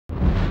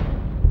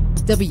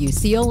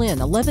WCON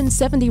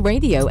 1170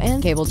 Radio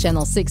and Cable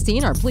Channel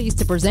 16 are pleased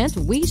to present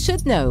We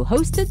Should Know,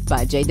 hosted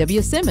by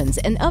JW Simmons,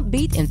 an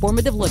upbeat,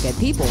 informative look at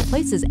people,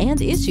 places,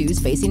 and issues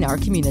facing our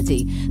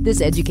community.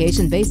 This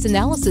education-based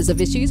analysis of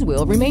issues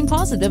will remain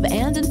positive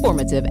and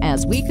informative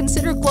as we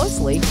consider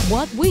closely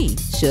what we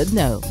should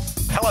know.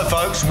 Hello,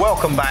 folks.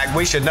 Welcome back.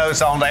 We Should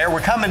Know's on air.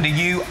 We're coming to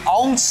you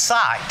on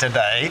site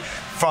today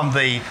from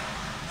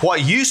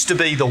what used to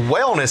be the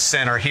Wellness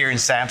Center here in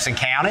Sampson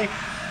County.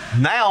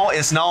 Now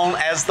it's known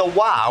as the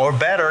Y, or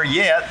better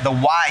yet, the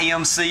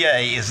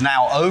YMCA is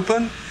now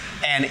open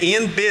and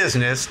in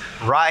business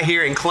right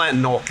here in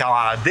Clinton, North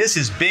Carolina. This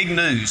is big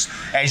news.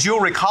 As you'll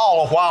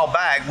recall, a while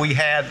back, we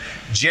had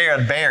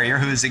Jared Barrier,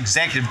 who is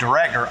Executive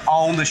Director,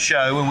 on the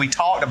show, and we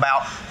talked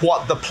about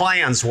what the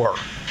plans were.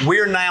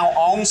 We're now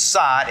on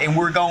site, and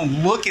we're going to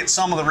look at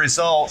some of the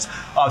results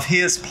of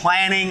his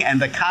planning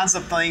and the kinds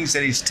of things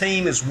that his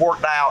team has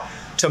worked out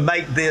to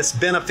make this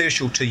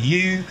beneficial to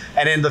you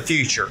and in the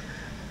future.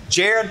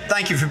 Jared,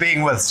 thank you for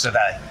being with us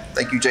today.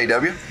 Thank you,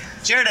 JW.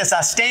 Jared, as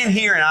I stand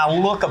here and I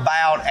look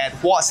about at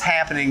what's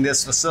happening in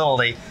this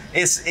facility,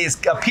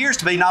 it appears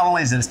to be not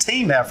only is it a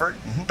team effort,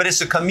 but it's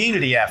a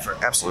community effort.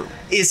 Absolutely.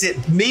 Is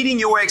it meeting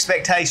your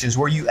expectations?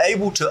 Were you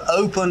able to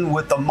open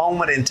with the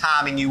moment and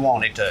timing you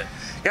wanted to?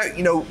 Yeah,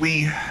 you know,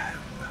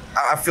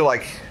 I feel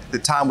like the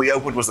time we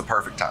opened was the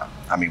perfect time.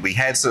 I mean, we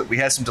had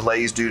some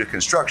delays due to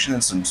construction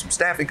and some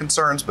staffing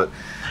concerns, but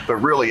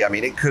really, I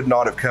mean, it could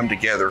not have come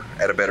together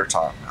at a better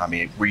time. I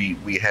mean,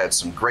 we had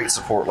some great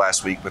support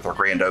last week with our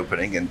grand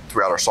opening and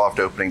throughout our soft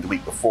opening the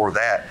week before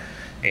that.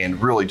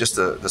 And really just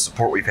the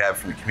support we've had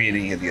from the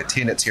community and the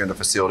attendance here in the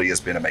facility has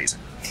been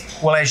amazing.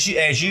 Well, as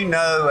you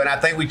know, and I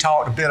think we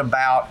talked a bit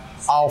about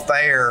off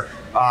air,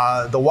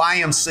 the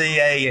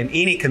YMCA in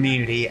any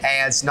community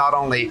adds not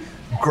only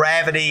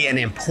gravity and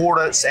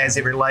importance as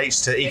it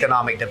relates to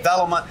economic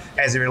development,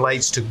 as it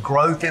relates to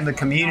growth in the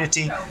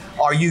community.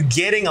 Are you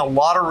getting a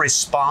lot of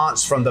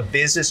response from the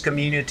business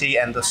community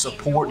and the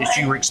support that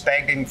you were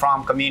expecting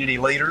from community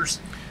leaders?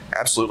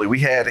 Absolutely.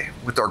 We had,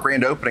 with our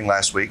grand opening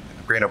last week,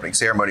 grand opening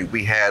ceremony,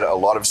 we had a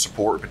lot of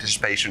support and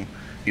participation,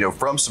 you know,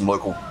 from some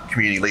local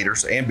community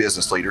leaders and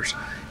business leaders.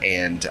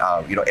 And,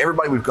 you know,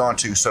 everybody we've gone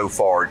to so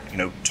far, you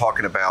know,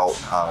 talking about,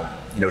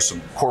 you know,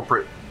 some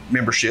corporate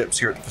memberships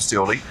here at the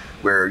facility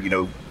where, you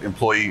know,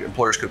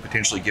 employers could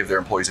potentially give their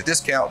employees a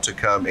discount to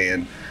come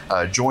and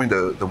join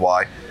the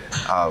Y.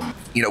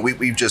 You know,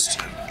 we've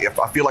just,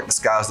 I feel like the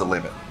sky's the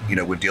limit, you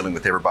know, with dealing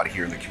with everybody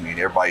here in the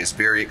community. Everybody is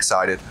very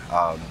excited,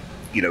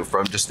 you know,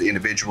 from just the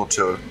individual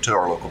to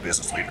our local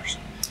business leaders.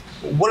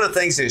 One of the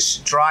things that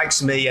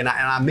strikes me, and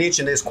I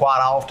mention this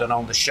quite often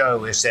on the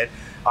show, is that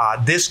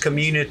this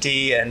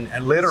community and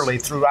literally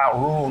throughout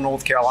rural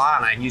North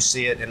Carolina, and you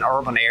see it in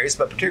urban areas,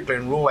 but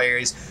particularly in rural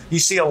areas, you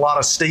see a lot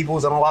of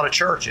steeples and a lot of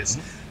churches.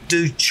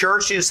 Do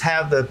churches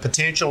have the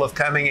potential of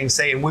coming and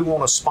saying, we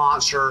want to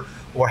sponsor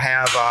or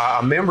have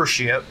a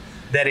membership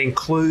that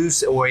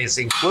includes or is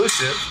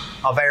inclusive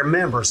of our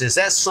members? Is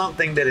that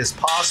something that is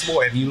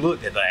possible? Have you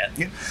looked at that?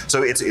 Yeah.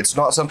 So it's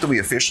not something we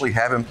officially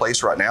have in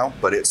place right now,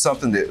 but it's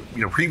something that,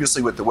 you know,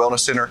 previously with the Wellness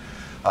Center,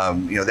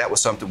 you know, that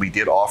was something we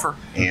did offer,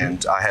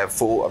 and I have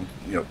full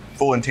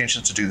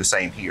intentions to do the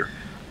same here.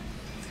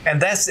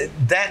 And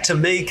that to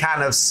me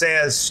kind of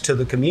says to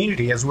the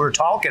community as we're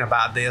talking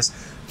about this,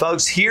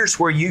 folks, here's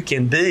where you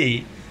can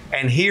be,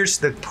 and here's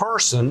the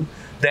person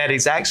that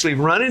is actually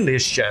running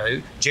this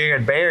show,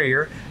 Jared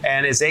Barrier,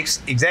 and as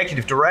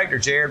Executive Director.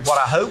 Jared, what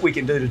I hope we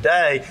can do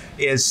today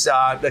is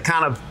the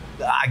kind of,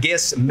 I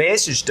guess,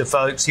 message to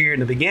folks here in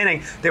the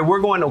beginning that we're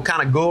going to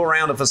kind of go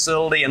around the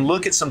facility and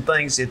look at some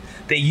things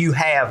that you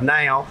have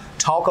now,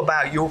 talk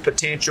about your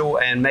potential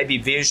and maybe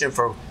vision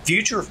for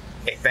future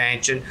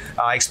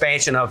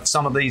expansion of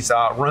some of these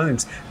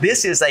rooms.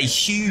 This is a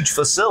huge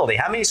facility.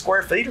 How many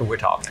square feet are we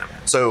talking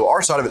about? So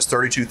our side of it's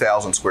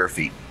 32,000 square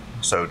feet.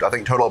 So I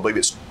think total, I believe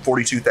it's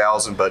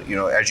 42,000, but, you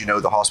know, as you know,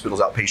 the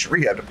hospital's outpatient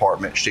rehab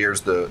department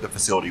shares the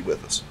facility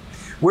with us.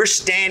 We're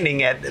standing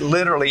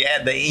literally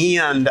at the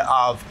end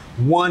of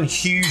one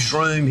huge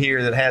room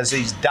here that has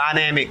these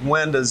dynamic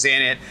windows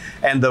in it,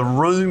 and the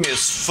room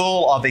is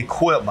full of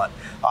equipment.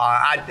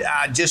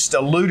 I just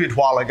alluded a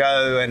while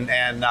ago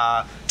and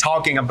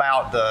talking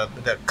about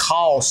the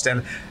cost,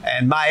 and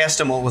my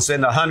estimate was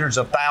in the hundreds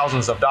of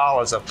thousands of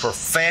dollars of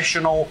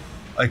professional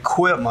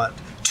equipment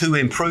to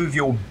improve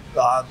your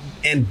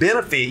and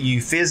benefit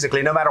you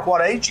physically, no matter what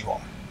age you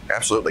are.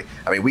 Absolutely.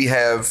 I mean, we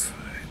have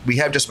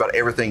just about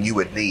everything you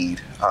would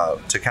need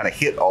to kind of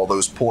hit all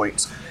those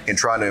points in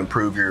trying to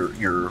improve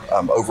your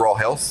overall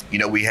health. You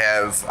know, we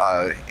have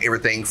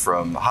everything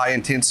from high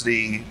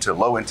intensity to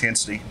low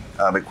intensity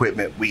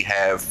equipment. We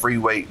have free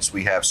weights.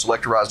 We have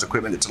selectorized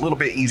equipment that's a little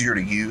bit easier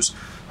to use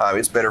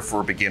It's better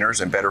for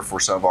beginners and better for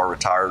some of our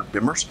retired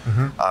members.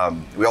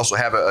 We also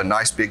have a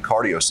nice big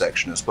cardio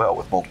section as well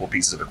with multiple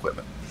pieces of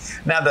equipment.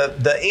 Now,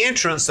 the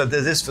entrance of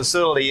this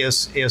facility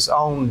is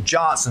on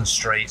Johnson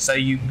Street, so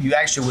you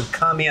actually would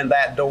come in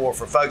that door.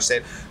 For folks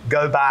that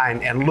go by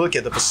and look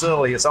at the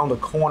facility, it's on the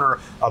corner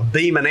of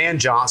Beeman and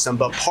Johnson,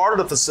 but part of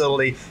the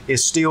facility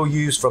is still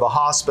used for the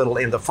hospital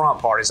in the front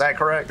part. Is that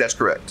correct? That's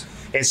correct.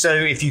 And so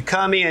if you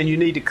come in, you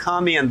need to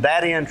come in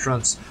that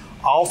entrance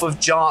off of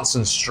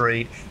Johnson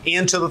Street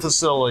into the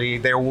facility.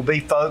 There will be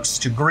folks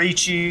to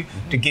greet you,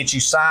 to get you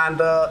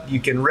signed up. You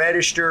can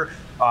register,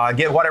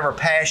 get whatever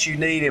pass you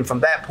need, and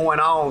from that point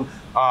on,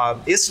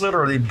 it's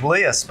literally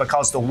bliss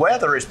because the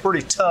weather is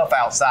pretty tough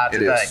outside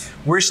today.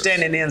 We're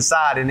standing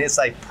inside and it's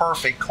a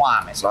perfect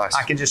climate. It's nice.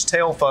 I can just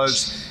tell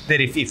folks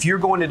that if you're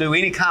going to do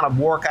any kind of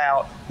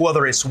workout,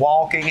 whether it's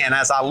walking, and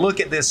as I look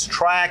at this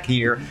track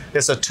here,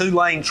 it's a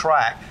 2-lane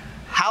track.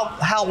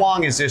 How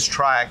long is this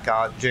track,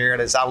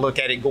 Jared, as I look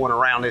at it going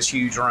around this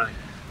huge ring?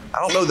 I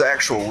don't know the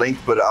actual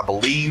length, but I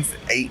believe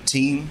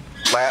 18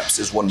 laps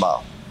is 1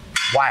 mile.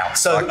 Wow.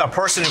 So a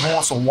person who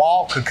wants to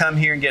walk could come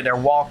here and get their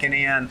walking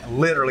in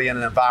literally in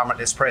an environment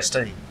that's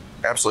pristine.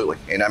 Absolutely.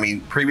 And I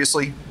mean,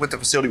 previously with the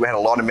facility, we had a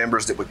lot of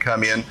members that would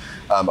come in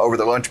over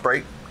the lunch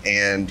break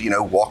and,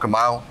 walk a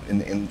mile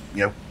in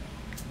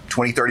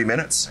 20, 30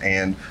 minutes.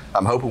 And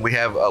I'm hoping we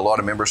have a lot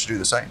of members to do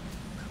the same.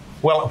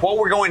 Well, what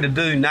we're going to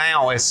do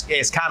now is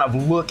kind of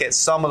look at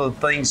some of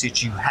the things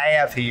that you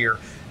have here,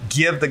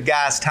 give the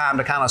guys time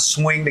to kind of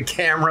swing the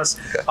cameras.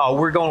 Okay.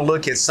 We're going to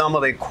look at some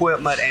of the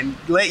equipment and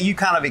let you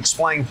kind of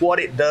explain what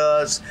it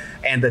does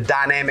and the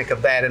dynamic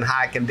of that and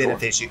how it can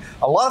benefit you.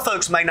 A lot of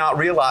folks may not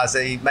realize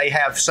they may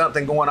have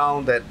something going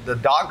on that the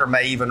doctor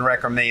may even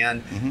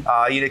recommend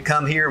you to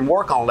come here and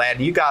work on that.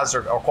 And you guys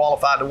are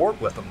qualified to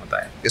work with them with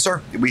that. Yes,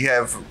 sir. We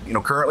have,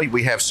 currently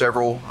we have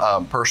several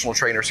personal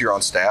trainers here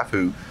on staff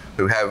who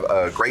have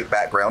a great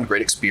background,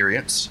 great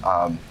experience,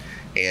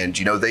 and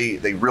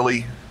they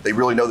really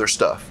know their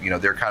stuff.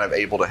 They're kind of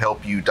able to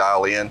help you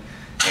dial in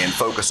and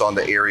focus on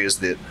the areas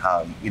that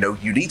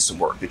you need some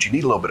work, that you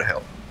need a little bit of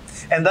help.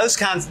 And those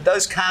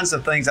kinds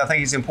of things, I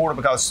think, is important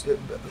because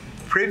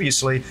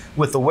previously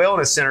with the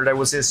Wellness Center there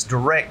was this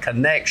direct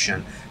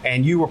connection,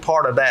 and you were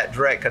part of that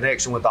direct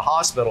connection with the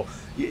hospital.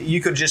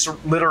 You could just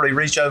literally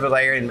reach over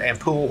there and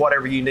pull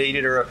whatever you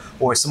needed, or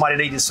if somebody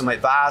needed some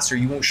advice or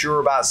you weren't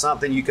sure about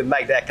something, you could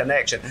make that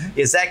connection.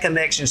 Is that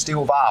connection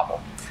still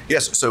viable?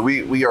 Yes, so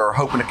we are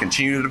hoping to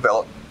continue to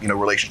develop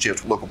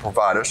relationships with local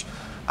providers.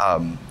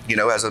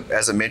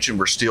 As I mentioned,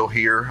 we're still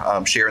here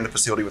sharing the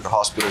facility with the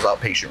hospital's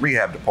outpatient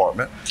rehab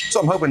department.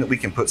 So I'm hoping that we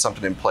can put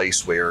something in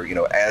place where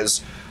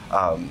as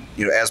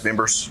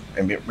members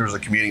and members of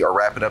the community are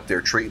wrapping up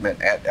their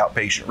treatment at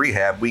outpatient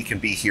rehab, we can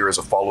be here as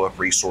a follow-up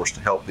resource to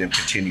help them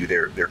continue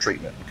their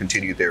treatment,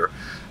 continue their,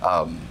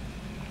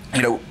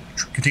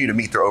 continue to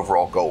meet their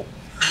overall goal.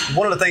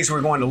 One of the things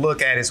we're going to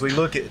look at as we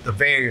look at the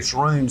various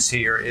rooms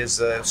here is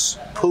this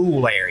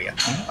pool area.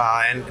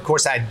 And of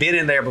course, I'd been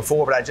in there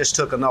before, but I just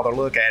took another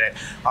look at it.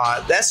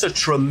 That's a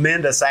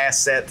tremendous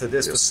asset to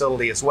this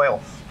facility as well.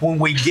 When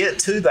we get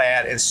to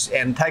that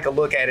and take a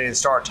look at it and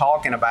start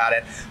talking about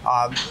it,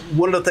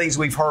 one of the things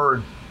we've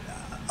heard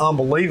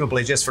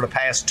unbelievably just for the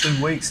past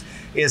 2 weeks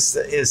is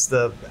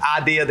the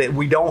idea that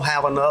we don't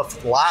have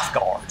enough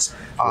lifeguards.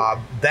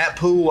 That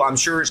pool, I'm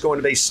sure, is going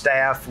to be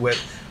staffed with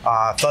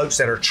folks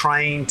that are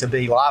trained to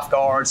be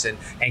lifeguards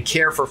and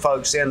care for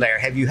folks in there.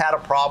 Have you had a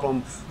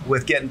problem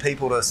with getting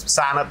people to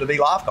sign up to be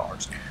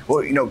lifeguards?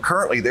 Well,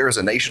 currently there is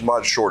a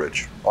nationwide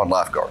shortage on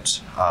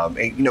lifeguards.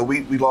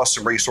 We lost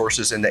some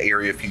resources in the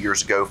area a few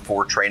years ago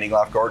for training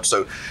lifeguards.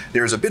 So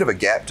there's a bit of a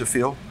gap to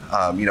fill.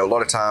 A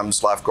lot of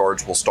times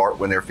lifeguards will start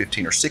when they're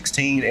 15 or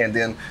 16. And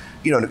then,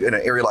 in an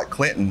area like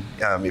Clinton,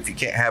 if you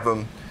can't have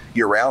them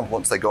year-round,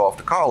 once they go off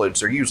to college,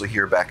 they're usually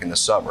here back in the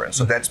summer, and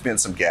so that's been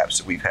some gaps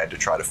that we've had to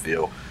try to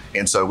fill.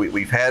 And so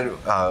we've had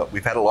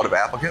a lot of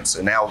applicants,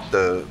 and now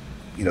the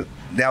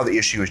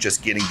issue is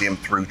just getting them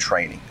through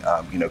training.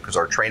 Because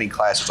our training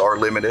classes are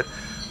limited,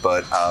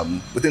 but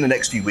within the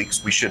next few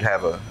weeks we should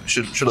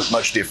look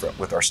much different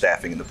with our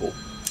staffing in the pool.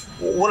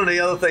 One of the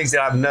other things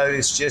that I've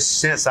noticed just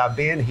since I've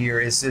been here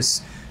is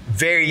this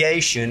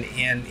variation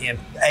in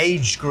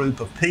age group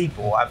of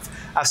people.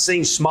 I've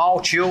seen small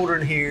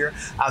children here.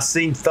 I've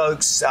seen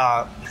folks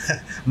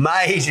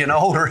my age and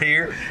older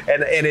here,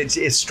 and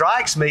it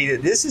strikes me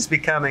that this is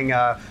becoming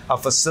a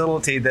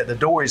facility that the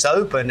door is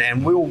open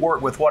and we'll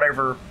work with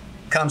whatever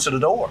comes to the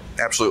door.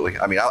 Absolutely.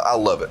 I mean, I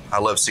love it. I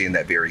love seeing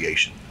that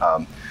variation.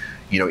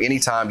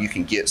 Anytime you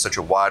can get such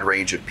a wide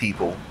range of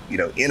people,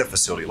 in a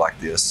facility like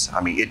this,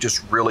 I mean, it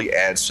just really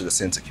adds to the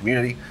sense of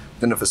community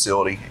within the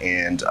facility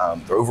and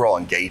the overall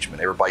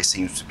engagement. Everybody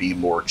seems to be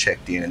more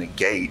checked in and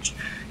engaged.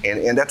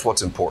 And that's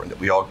what's important, that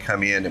we all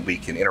come in and we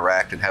can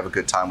interact and have a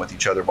good time with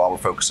each other while we're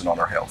focusing on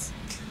our health.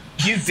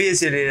 You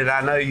visited, and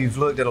I know you've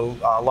looked at a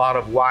lot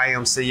of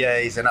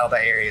YMCAs and other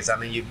areas. I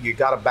mean, you've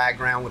got a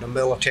background with the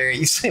military.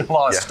 You've seen a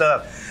lot of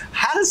stuff.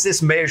 How does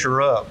this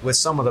measure up with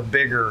some of the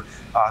bigger,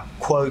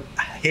 quote,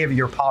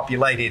 heavier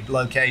populated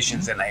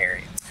locations in the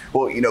area?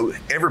 Well,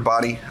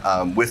 everybody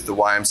with the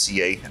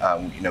YMCA,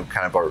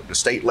 kind of the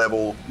state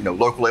level,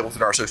 local level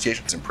within our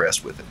association is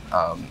impressed with it.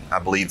 I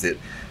believe that,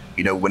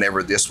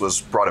 whenever this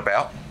was brought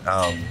about,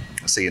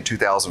 let's see, in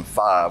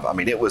 2005, I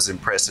mean, it was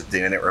impressive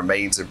then and it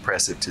remains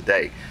impressive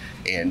today.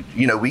 And,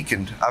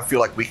 I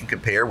feel like we can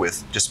compare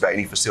with just about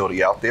any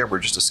facility out there. We're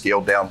just a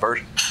scaled down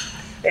version.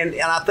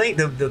 And I think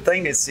the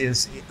thing that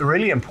is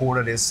really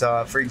important is,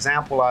 for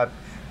example, I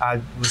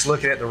was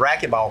looking at the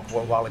racquetball a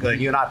while ago, and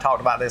you and I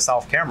talked about this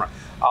off camera.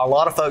 A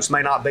lot of folks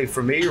may not be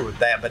familiar with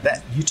that,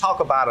 but you talk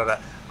about an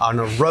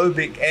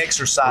aerobic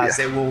exercise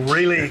that will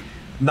really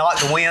knock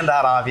the wind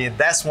out of you.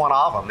 That's one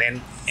of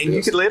them. And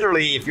you could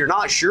literally, if you're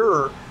not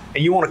sure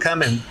and you want to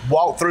come and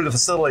walk through the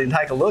facility and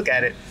take a look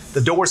at it,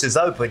 the doors is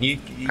open. You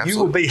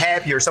will be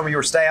happy, or some of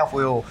your staff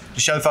will, to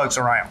show folks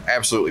around.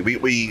 Absolutely.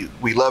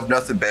 We love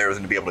nothing better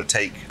than to be able to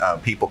take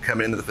people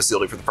coming into the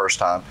facility for the first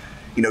time,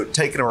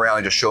 taking them around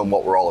and just show them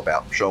what we're all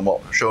about, showing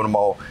them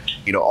all,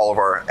 all of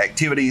our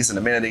activities and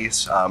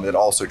amenities, and then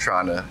also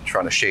trying to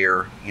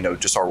share,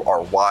 just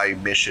our why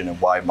mission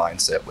and why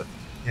mindset with them.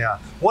 Yeah.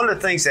 One of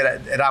the things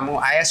that I'm going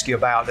to ask you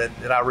about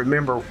that I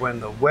remember when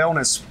the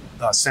Wellness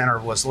Center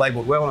was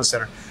labeled Wellness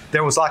Center,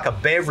 there was like a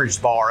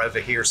beverage bar over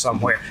here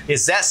somewhere.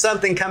 Is that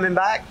something coming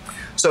back?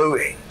 So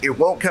it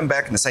won't come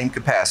back in the same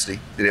capacity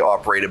that it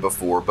operated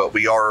before, but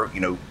we are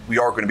going to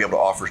be able to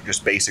offer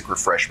just basic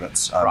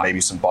refreshments,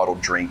 maybe some bottled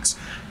drinks,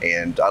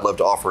 and I'd love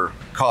to offer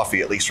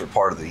coffee at least for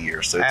part of the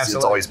year. So it's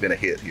always been a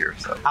hit here.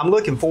 So I'm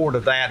looking forward to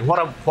that.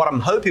 What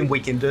I'm hoping we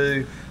can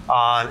do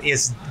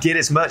is get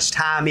as much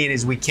time in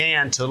as we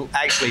can to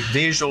actually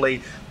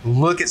visually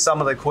look at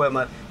some of the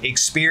equipment,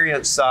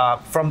 experience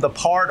from the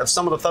part of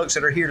some of the folks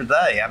that are here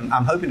today.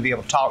 I'm hoping to be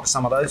able to talk to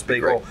some of those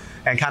people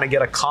and kind of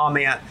get a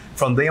comment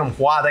from them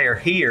why they are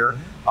here,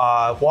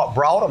 what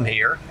brought them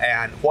here,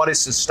 and what is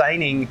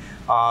sustaining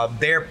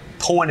their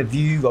point of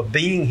view of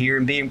being here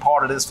and being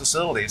part of this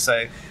facility.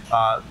 So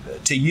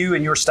to you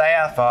and your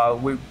staff,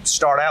 we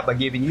start out by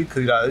giving you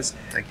kudos.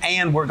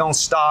 And we're going to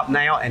stop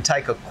now and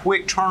take a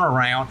quick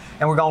turnaround,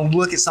 and we're going to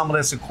look at some of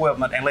this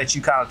equipment and let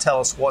you kind of tell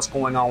us what's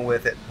going on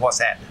with it, what's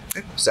happening.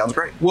 Sounds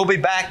great. We'll be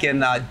back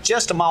in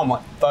just a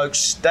moment, folks.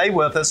 Stay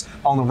with us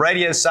on the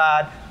radio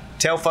side.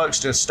 Tell folks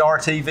to Star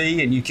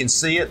TV, and you can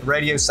see it. The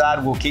radio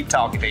side, we'll keep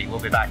talking to you. We'll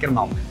be back in a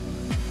moment.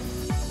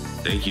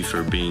 Thank you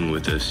for being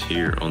with us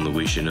here on the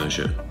We Should Know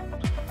Show.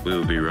 We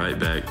will be right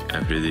back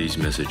after these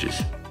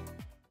messages.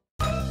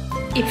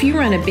 If you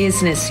run a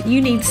business, you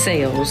need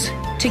sales.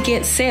 To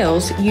get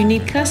sales, you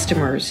need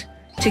customers.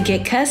 To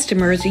get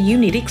customers, you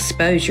need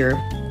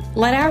exposure.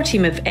 Let our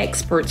team of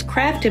experts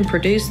craft and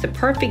produce the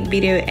perfect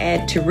video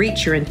ad to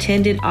reach your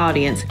intended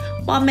audience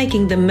while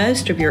making the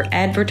most of your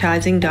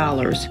advertising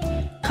dollars.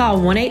 Call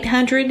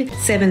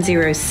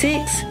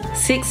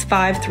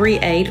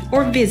 1-800-706-6538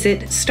 or visit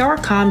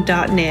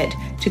starcom.net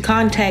to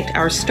contact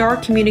our Star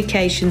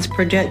Communications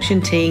production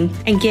team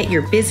and get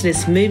your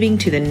business moving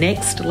to the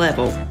next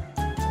level.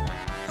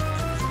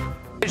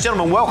 Ladies and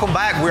gentlemen, welcome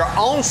back. We're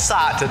on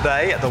site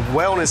today at the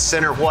Wellness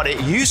Center, what it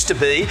used to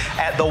be,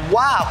 at the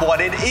Y, what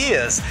it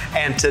is.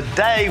 And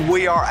today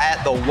we are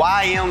at the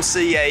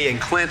YMCA in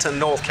Clinton,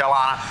 North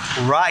Carolina,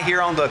 right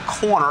here on the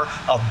corner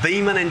of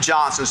Beeman and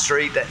Johnson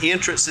Street. The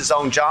entrance is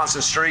on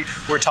Johnson Street.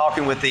 We're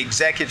talking with the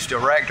Executive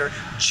Director,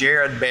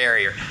 Jared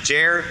Barrier.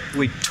 Jared,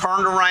 we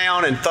turned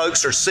around and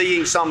folks are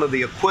seeing some of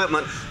the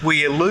equipment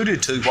we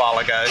alluded to a while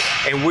ago,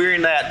 and we're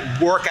in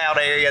that workout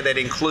area that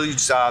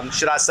includes,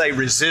 should I say,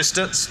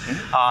 resistance,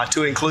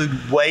 to include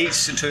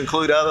weights and to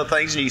include other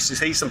things. And you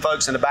see some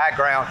folks in the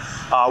background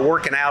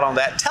working out on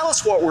that. Tell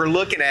us what we're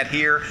looking at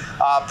here.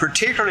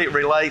 Particularly it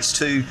relates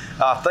to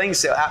things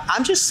that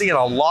I'm just seeing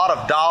a lot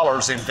of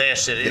dollars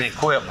invested in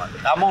equipment.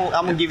 I'm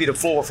gonna give you the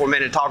floor for a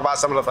minute to talk about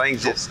some of the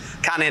things that's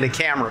kind of in the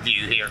camera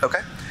view here.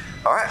 Okay.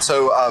 All right,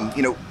 so out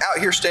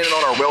here standing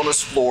on our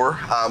wellness floor,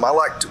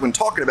 when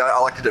talking about it, I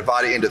like to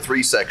divide it into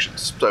 3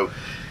 sections. So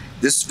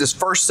this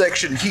first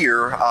section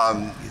here,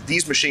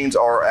 these machines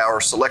are our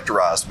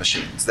selectorized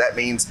machines. That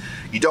means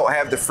you don't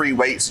have the free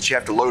weights that you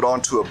have to load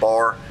onto a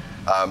bar.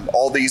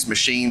 All these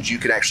machines, you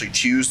can actually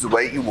choose the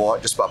weight you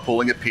want just by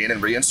pulling a pin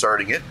and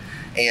reinserting it.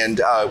 And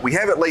we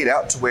have it laid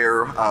out to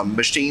where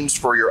machines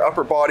for your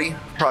upper body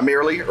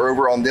primarily are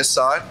over on this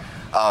side.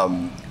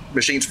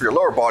 Machines for your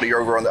lower body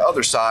are over on the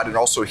other side and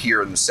also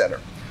here in the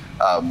center.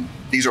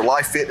 These are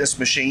Life Fitness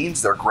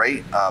machines. They're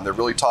great. They're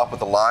really top of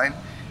the line.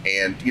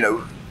 And,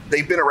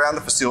 they've been around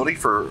the facility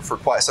for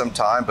quite some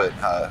time, but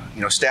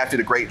staff did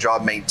a great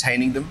job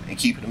maintaining them and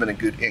keeping them in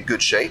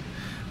good shape.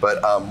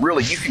 But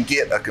really, you can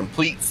get a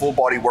complete full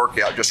body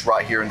workout just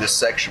right here in this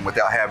section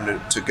without having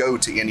to go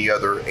to any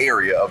other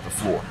area of the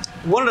floor.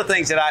 One of the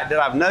things that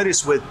I've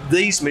noticed with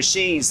these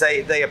machines,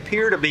 they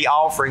appear to be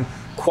offering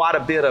quite a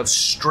bit of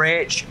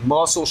stretch,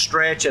 muscle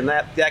stretch, and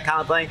that kind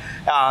of thing.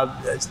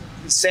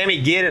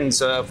 Sammy Giddens,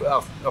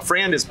 a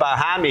friend is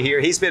behind me here.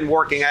 He's been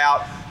working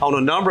out on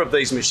a number of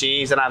these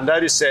machines, and I've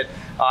noticed that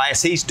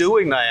as he's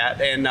doing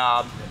that, and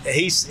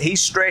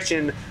he's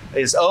stretching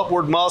his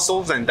upward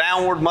muscles and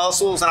downward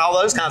muscles and all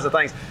those kinds of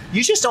things.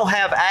 You just don't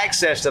have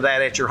access to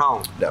that at your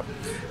home.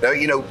 No,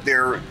 you know,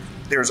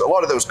 there's a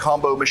lot of those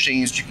combo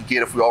machines you can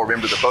get, if we all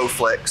remember the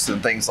Bowflex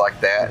and things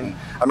like that. And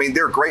I mean,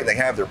 they're great, they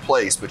have their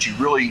place, but you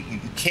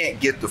can't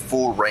get the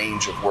full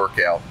range of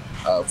workout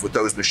with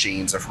those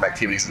machines and from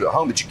activities at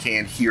home that you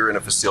can here in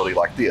a facility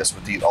like this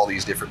with all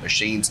these different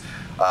machines.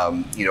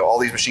 You know, all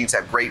these machines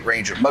have great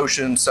range of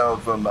motion. Some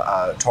of them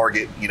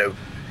target, you know,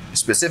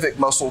 specific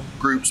muscle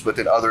groups, but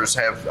then others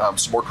have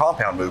some more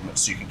compound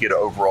movements, so you can get an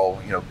overall,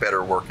 you know,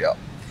 better workout.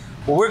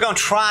 Well, we're going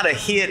to try to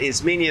hit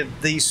as many of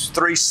these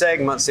 3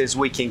 segments as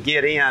we can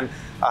get in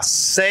a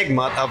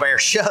segment of our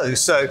show.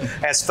 So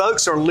as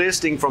folks are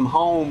listening from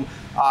home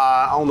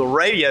on the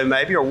radio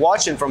maybe, or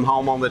watching from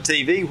home on the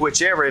TV,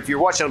 whichever, if you're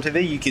watching on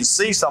TV, you can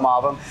see some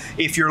of them.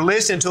 If you're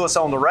listening to us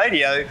on the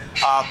radio,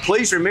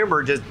 please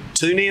remember to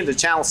tune in to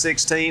Channel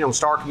 16 on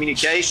Star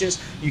Communications.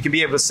 You can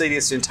be able to see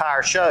this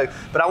entire show.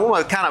 But I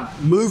want to kind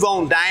of move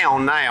on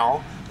down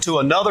now to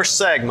another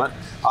segment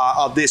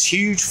of this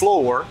huge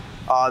floor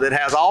that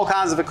has all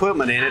kinds of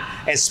equipment in it,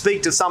 and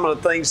speak to some of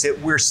the things that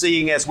we're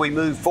seeing as we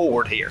move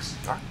forward here.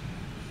 All right.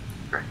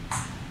 Great.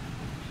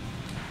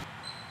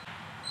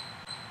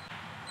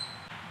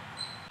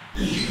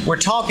 We're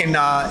talking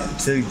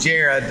to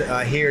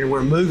Jared here, and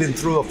we're moving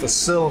through a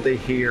facility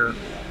here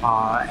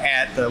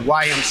at the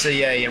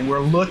YMCA, and we're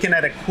looking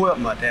at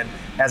equipment. And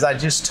as I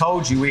just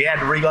told you, we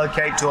had to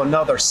relocate to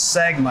another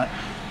segment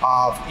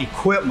of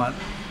equipment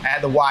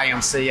at the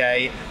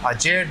YMCA.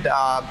 Jared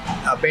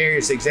Berry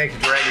is the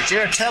executive director.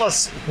 Jared, tell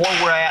us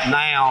where we're at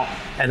now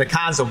and the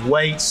kinds of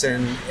weights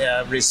and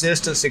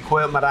resistance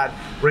equipment. I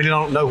really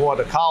don't know what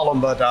to call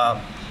them, but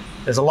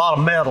there's a lot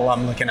of metal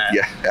I'm looking at.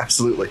 Yeah,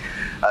 absolutely.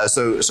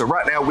 So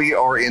right now we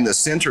are in the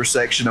center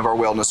section of our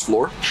wellness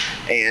floor,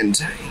 and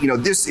you know,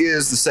 this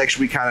is the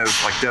section we kind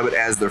of like dub it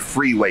as the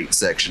free weight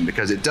section,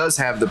 because it does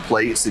have the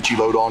plates that you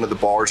load onto the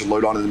bars and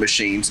load onto the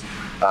machines,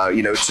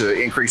 you know,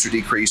 to increase or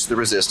decrease the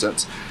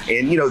resistance.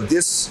 And you know,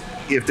 this,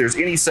 if there's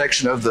any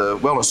section of the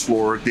wellness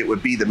floor that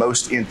would be the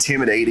most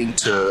intimidating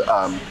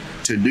to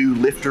new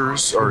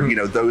lifters, or you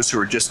know, those who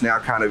are just now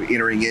kind of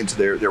entering into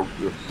their you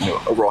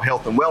know, overall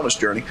health and wellness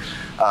journey,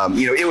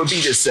 you know, it would be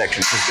this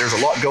section, because there's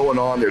a lot going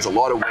on. There's a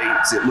lot of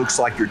weights. It looks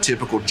like your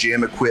typical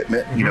gym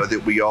equipment, you know,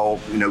 that we all,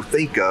 you know,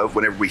 think of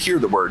whenever we hear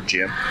the word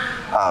gym.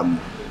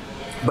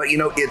 But you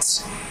know,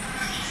 it's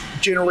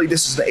generally,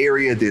 this is the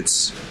area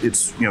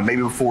it's you know,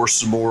 maybe for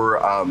some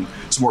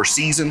more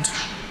seasoned,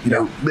 you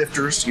know,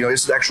 lifters. You know,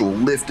 it's actual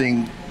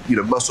lifting, you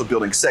know, muscle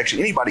building section.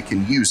 Anybody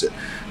can use it,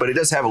 but it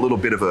does have a little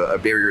bit of a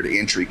barrier to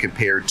entry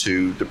compared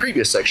to the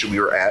previous section we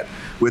were at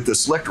with the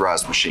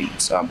selectorized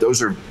machines.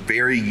 Those are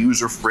very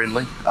user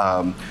friendly.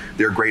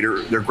 They're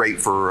great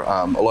for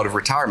a lot of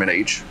retirement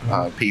age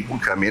people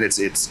come in.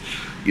 It's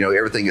you know,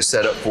 everything is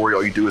set up for you.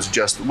 All you do is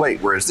adjust the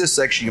weight. Whereas this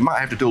section, you might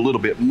have to do a little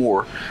bit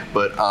more.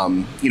 But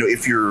you know,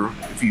 if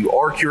you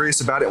are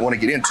curious about it and want to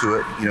get into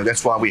it, you know,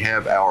 that's why we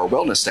have our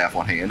wellness staff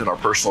on hand and our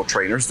personal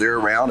trainers. They're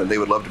around, and they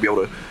would love to be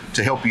able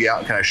to help you out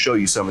and kind of show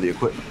you some of the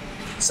equipment.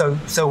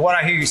 So what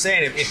I hear you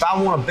saying, if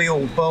I want to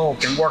build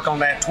bulk and work on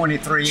that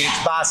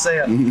 23-inch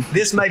bicep,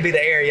 this may be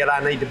the area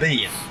that I need to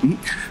be in.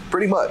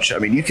 Pretty much. I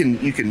mean, you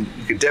can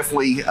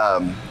definitely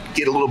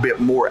get a little bit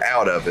more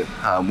out of it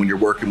when you're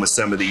working with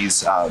some of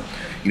these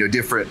you know,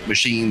 different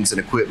machines and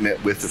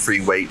equipment with the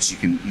free weights. You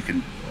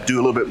can do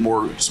a little bit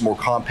more, some more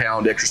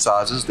compound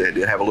exercises that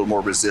have a little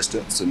more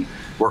resistance, and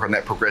work on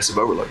that progressive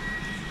overload.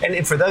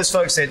 And for those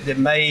folks that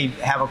may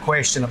have a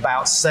question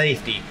about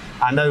safety,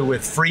 I know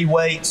with free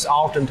weights,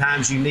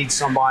 oftentimes you need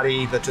somebody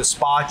either to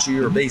spot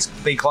you or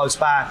be close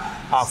by.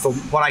 From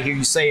what I hear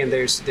you saying,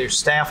 there's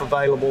staff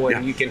available,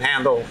 and you can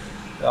handle.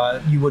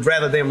 You would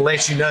rather them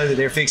let you know that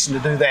they're fixing to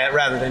do that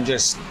rather than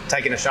just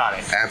taking a shot at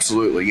it.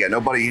 Absolutely, yeah.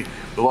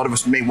 A lot of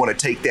us may want to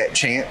take that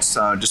chance.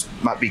 Just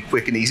might be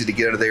quick and easy to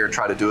get out of there and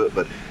try to do it,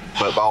 but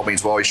by all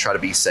means, we'll always try to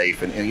be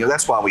safe. And you know,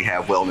 that's why we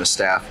have wellness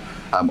staff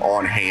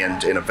on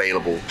hand and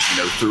available, you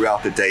know,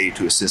 throughout the day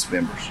to assist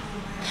members.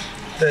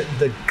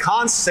 The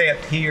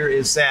concept here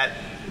is that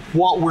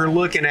what we're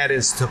looking at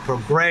is the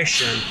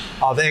progression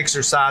of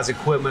exercise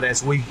equipment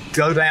as we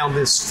go down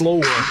this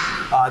floor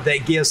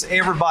that gives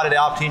everybody the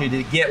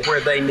opportunity to get where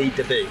they need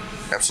to be.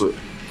 Absolutely.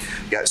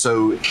 Yeah,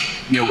 so,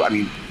 you know, I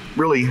mean,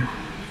 really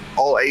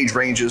all age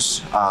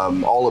ranges,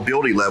 all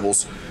ability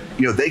levels,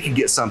 you know, they can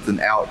get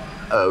something out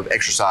of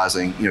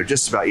exercising, you know,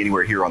 just about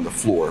anywhere here on the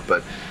floor.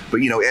 But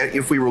you know,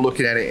 if we were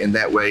looking at it in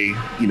that way,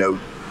 you know,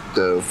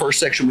 the first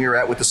section we were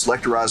at with the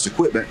selectorized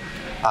equipment,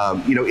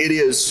 you know, it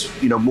is,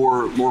 you know,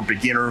 more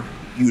beginner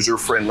user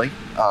friendly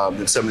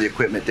than some of the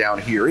equipment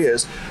down here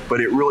is, but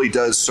it really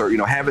does serve, you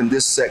know, having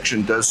this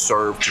section does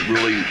serve to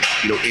really,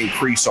 you know,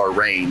 increase our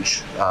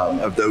range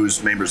of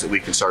those members that we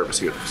can service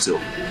here at the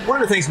facility.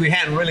 One of the things we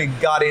hadn't really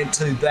got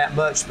into that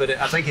much, but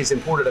I think it's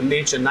important to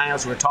mention now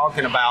as we're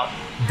talking about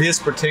this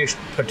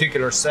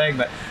particular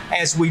segment,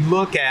 as we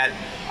look at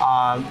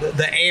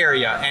the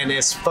area, and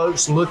as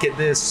folks look at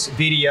this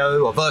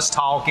video of us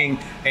talking,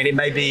 and it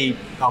may be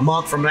a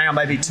month from now,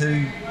 maybe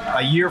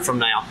a year from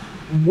now,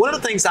 one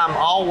of the things I'm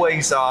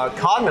always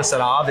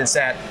cognizant of is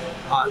that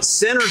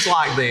centers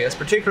like this,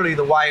 particularly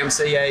the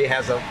YMCA,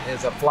 has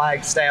a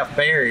Flagstaff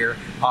barrier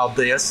of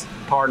this,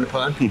 pardon the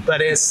pun,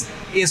 but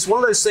it's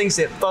one of those things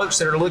that folks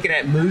that are looking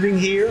at moving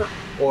here,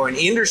 or an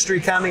industry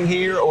coming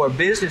here, or a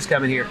business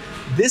coming here,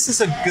 this is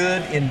a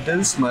good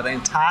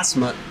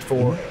enticement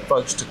for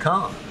folks to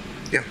come.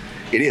 Yeah,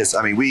 it is.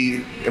 I mean,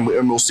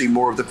 we'll see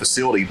more of the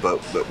facility,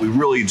 but we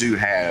really do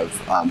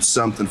have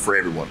something for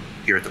everyone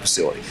here at the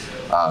facility.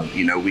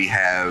 You know, we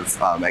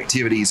have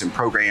activities and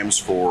programs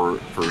for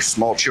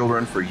small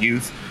children, for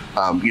youth.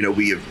 You know,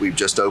 we've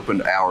just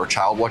opened our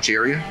child watch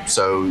area,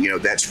 so you know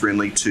that's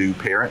friendly to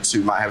parents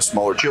who might have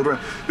smaller children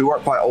who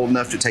aren't quite old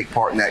enough to take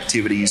part in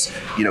activities,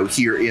 you know,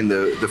 here in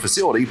the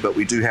facility. But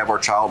we do have our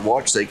child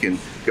watch; they can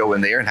go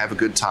in there and have a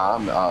good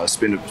time,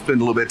 spend a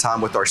little bit of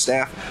time with our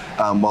staff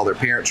while their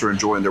parents are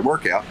enjoying their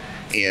workout.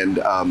 And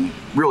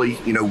really,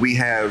 you know, we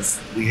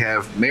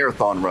have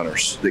marathon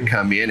runners that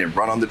come in and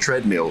run on the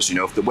treadmills, you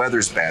know, if the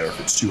weather's bad or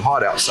if it's too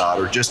hot outside,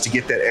 or just to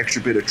get that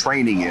extra bit of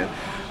training in,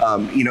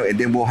 you know. And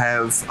then we'll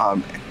have,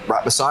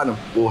 right beside them,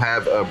 we'll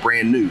have a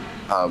brand new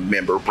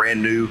member, brand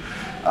new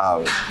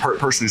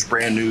person who's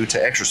brand new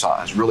to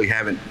exercise, really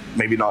haven't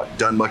maybe not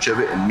done much of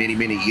it in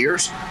many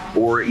years.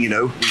 Or, you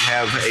know, we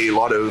have a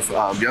lot of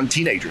young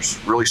teenagers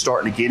really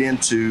starting to get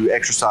into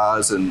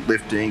exercise and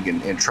lifting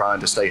and trying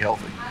to stay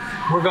healthy.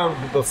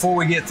 Before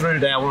we get through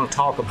that, I want to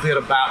talk a bit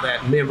about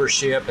that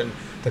membership and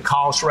the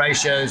cost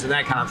ratios and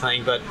that kind of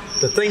thing. But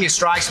the thing that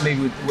strikes me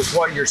with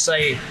what you're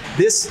saying,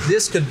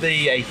 this could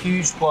be a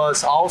huge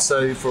plus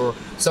also for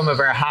some of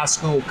our high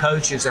school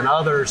coaches and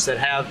others that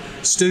have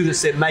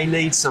students that may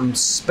need some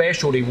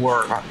specialty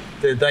work. Right.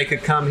 That they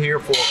could come here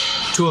for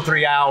 2 or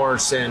 3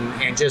 hours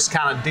and just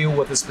kind of deal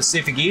with a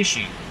specific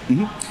issue.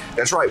 Mm-hmm.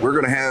 That's right. We're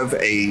going to have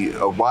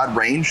a wide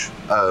range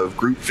of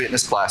group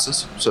fitness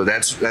classes. So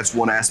that's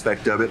one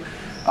aspect of it.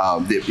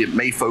 It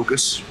may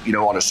focus, you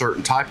know, on a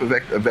certain type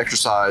of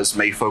exercise,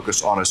 may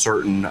focus on a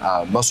certain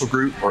muscle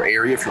group or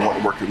area if you want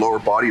to work your lower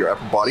body or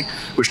upper body,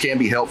 which can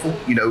be helpful.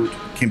 You know,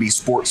 can be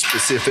sports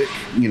specific.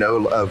 You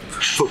know, a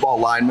football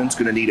lineman's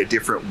going to need a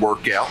different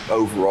workout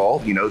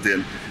overall, you know,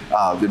 than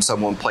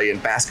someone playing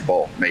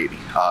basketball maybe.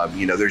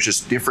 You know, there's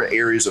just different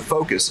areas of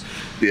focus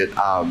that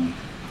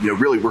you know,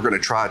 really we're going to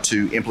try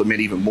to implement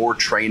even more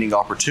training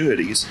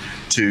opportunities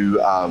to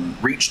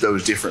reach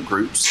those different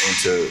groups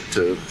and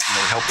to you know,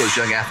 help those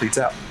young athletes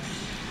out.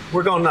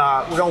 We're going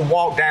to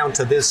walk down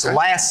to this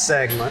last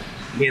segment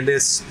in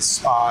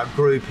this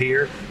group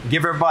here,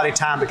 give everybody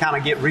time to kind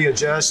of get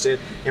readjusted,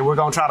 and we're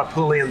going to try to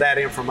pull in that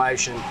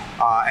information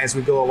as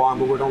we go along,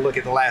 but we're going to look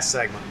at the last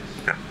segment.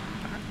 Okay.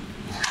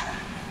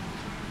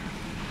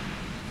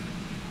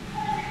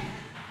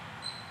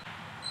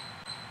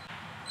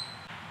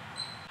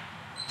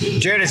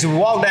 Jared, as we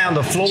walk down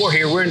the floor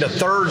here, we're in the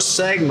third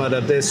segment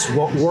of this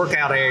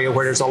workout area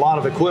where there's a lot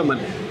of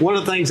equipment. One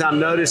of the things I'm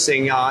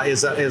noticing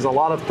is a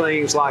lot of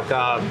things like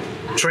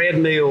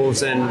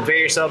treadmills and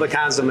various other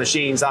kinds of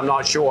machines I'm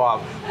not sure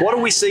of. What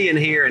are we seeing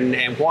here,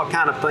 and what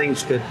kind of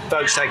things could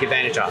folks take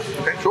advantage of?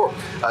 Okay, sure.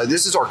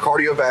 This is our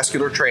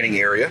cardiovascular training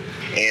area,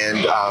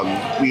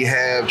 and we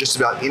have just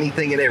about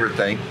anything and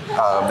everything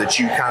that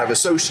you kind of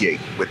associate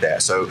with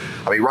that. So,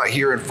 I mean, right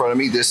here in front of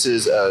me, this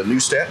is a new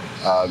step.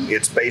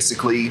 It's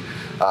basically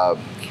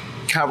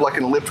kind of like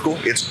an elliptical.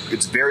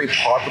 It's very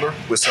popular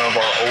with some of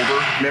our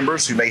older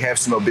members who may have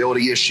some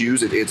mobility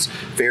issues. It's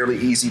fairly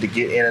easy to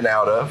get in and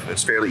out of.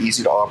 It's fairly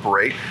easy to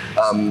operate.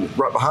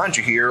 Right behind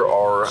you here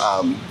are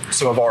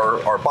some of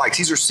our bikes.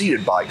 These are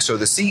seated bikes, so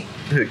the seat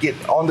to get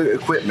on the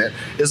equipment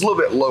is a little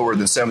bit lower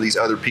than some of these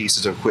other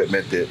pieces of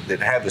equipment that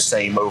have the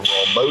same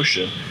overall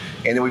motion.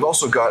 And then we've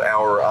also got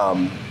our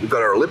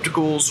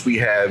ellipticals. We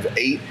have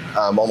 8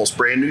 almost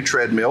brand new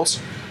treadmills.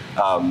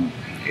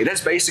 It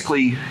is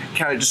basically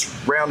kind of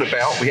just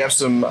roundabout. We have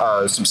some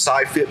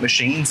side fit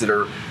machines that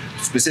are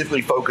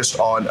specifically focused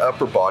on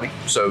upper body.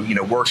 So, you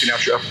know, working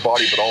out your upper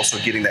body, but also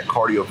getting that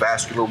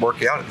cardiovascular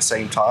workout at the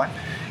same time.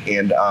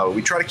 And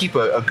we try to keep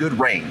a good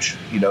range,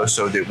 you know,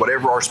 so that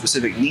whatever our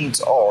specific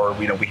needs are,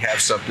 you know, we have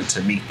something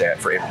to meet that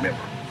for every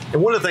member.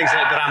 And one of the things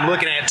that I'm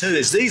looking at too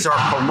is these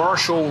are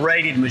commercial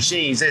rated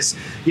machines. It's,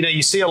 you know,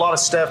 you see a lot of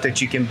stuff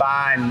that you can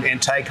buy and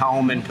take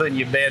home and put in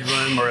your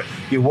bedroom or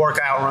your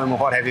workout room or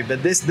what have you.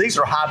 But these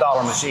are high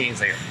dollar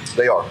machines here.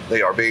 They are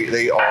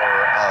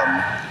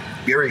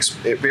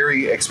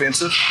very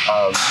expensive.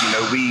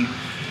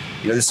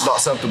 You know, this is not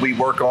something we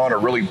work on or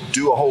really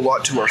do a whole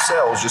lot to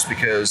ourselves, just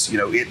because, you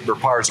know, it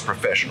requires a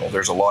professional.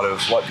 There's a lot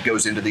that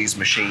goes into these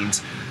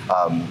machines,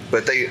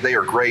 but they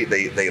are great.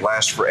 They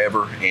last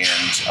forever,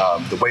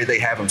 and the way they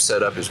have them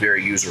set up is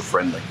very user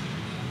friendly.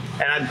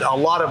 And a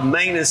lot of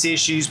maintenance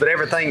issues, but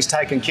everything's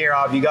taken care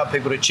of. You got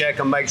people to check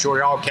them, make sure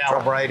they're all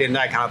calibrated and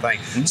that kind of thing.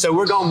 Mm-hmm. So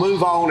we're going to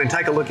move on and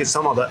take a look at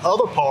some of the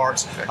other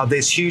parts of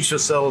this huge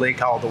facility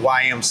called the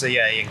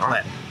YMCA in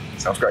Clinton.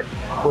 Sounds great.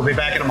 We'll be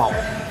back in a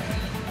moment.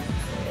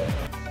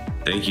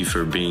 Thank you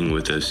for being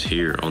with us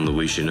here on the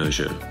We Should Know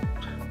Show.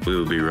 We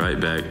will be right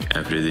back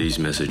after these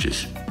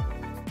messages.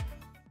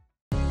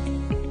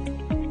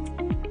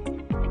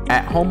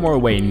 At home or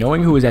away,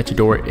 knowing who is at your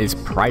door is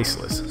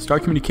priceless. Star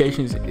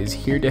Communications is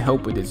here to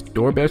help with its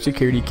doorbell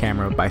security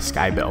camera by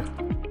Skybell.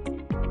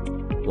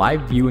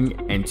 Live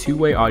viewing and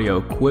two-way audio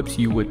equips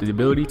you with the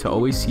ability to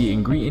always see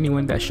and greet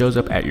anyone that shows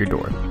up at your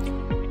door.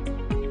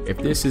 If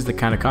this is the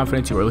kind of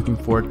confidence you are looking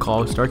for,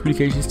 call Star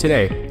Communications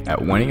today at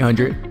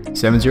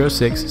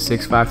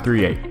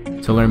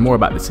 1-800-706-6538 to learn more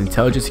about this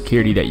intelligent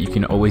security that you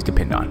can always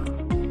depend on.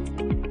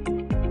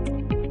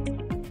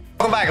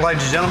 Welcome back,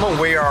 ladies and gentlemen.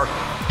 We are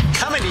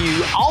coming to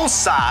you on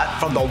site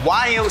from the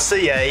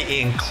YMCA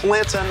in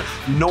Clinton,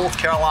 North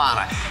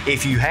Carolina.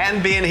 If you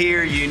hadn't been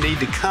here, you need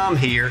to come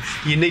here.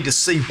 You need to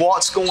see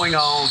what's going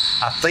on.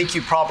 I think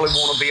you probably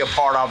want to be a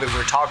part of it.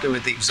 We're talking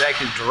with the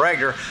executive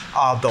director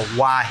of the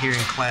Y here in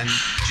Clinton,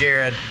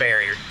 Jared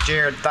Barrier.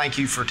 Jared, thank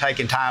you for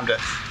taking time to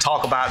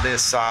talk about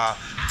this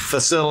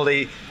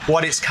facility,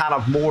 what it's kind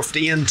of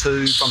morphed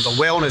into from the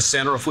wellness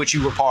center of which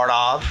you were part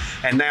of,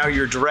 and now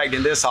you're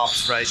directing this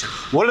observation.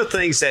 One of the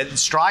things that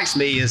strikes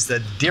me is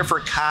the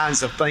different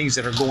kinds of things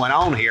that are going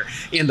on here.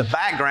 In the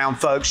background,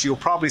 folks, you'll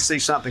probably see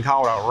something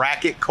called a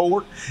racket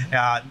court.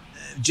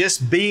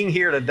 Just being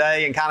here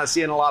today and kind of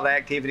seeing a lot of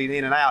activity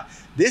in and out,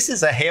 this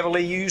is a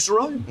heavily used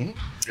room.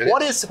 Mm-hmm.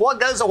 What is a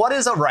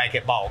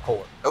racquetball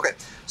court? Okay,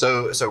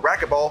 so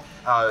racquetball,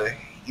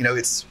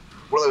 it's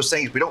one of those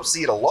things we don't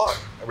see it a lot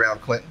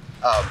around Clinton,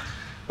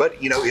 but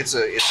it's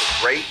a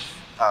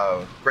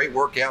great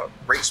workout,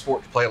 great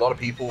sport to play. A lot of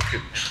people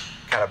could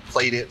kind of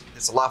played it.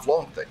 It's a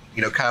lifelong thing,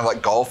 kind of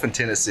like golf and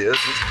tennis is.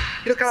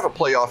 It's, kind of a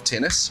playoff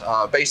tennis.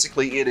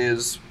 Basically, it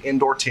is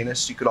indoor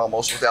tennis. You could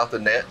almost without the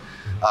net,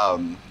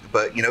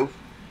 but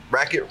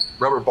racket,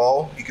 rubber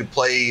ball. You can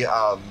play.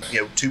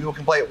 2 people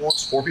can play at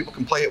once. 4 people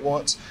can play at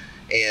once.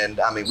 And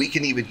we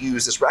can even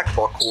use this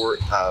racquetball court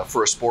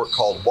for a sport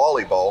called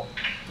volleyball,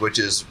 which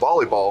is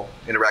volleyball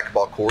in a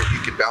racquetball court. You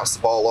can bounce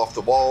the ball off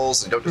the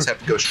walls and don't just have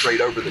to go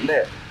straight over the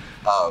net.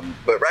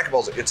 But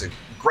racquetball, it's a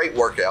great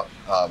workout.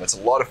 It's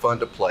a lot of fun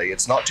to play.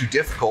 It's not too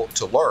difficult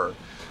to learn,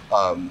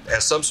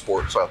 as some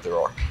sports out there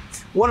are.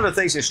 One of the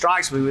things that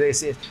strikes me with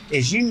this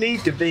is you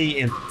need to be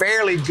in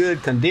fairly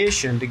good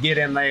condition to get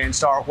in there and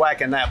start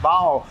whacking that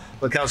ball,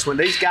 because when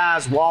these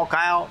guys walk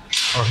out,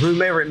 or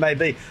whomever it may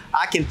be,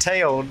 I can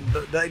tell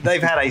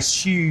they've had a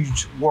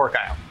huge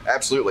workout.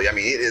 Absolutely.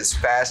 It is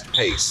fast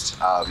paced.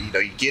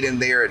 You get in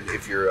there, and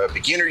if you're a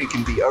beginner, you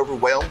can be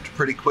overwhelmed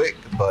pretty quick,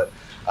 but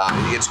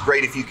it's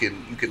great if you can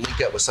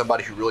link up with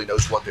somebody who really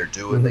knows what they're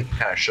doing. Mm-hmm. They can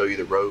kind of show you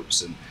the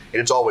ropes, and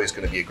it's always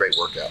going to be a great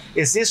workout.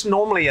 Is this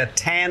normally a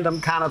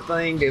tandem kind of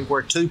thing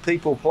where 2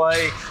 people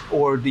play,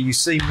 or do you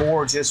see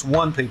more just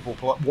one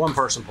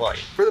person play?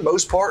 For the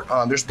most part,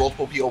 there's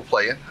multiple people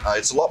playing.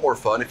 It's a lot more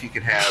fun if you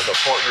can have a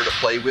partner to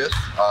play with.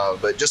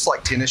 But just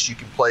like tennis, you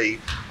can play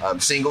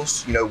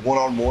singles,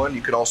 one-on-one.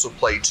 You can also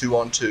play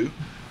 2-on-2.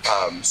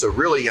 So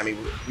really,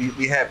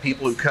 we have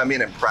people who come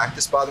in and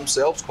practice by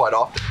themselves quite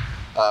often.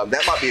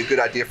 That might be a good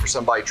idea for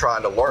somebody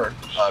trying to learn,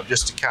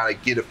 just to kind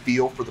of get a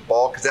feel for the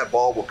ball, because that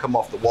ball will come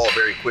off the wall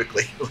very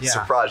quickly. It'll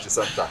surprise you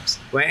sometimes.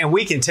 Well, and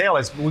we can tell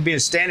as we've been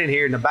standing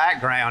here in the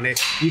background,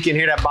 you can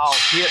hear that ball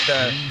hit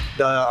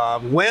the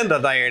window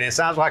there, and it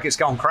sounds like it's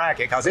going to crack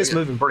it, because it's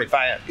moving pretty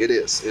fast. It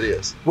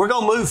is. We're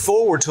going to move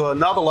forward to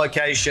another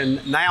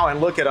location now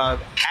and look at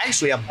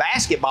actually a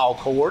basketball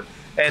court,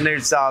 and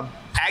there's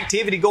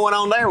activity going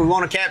on there. We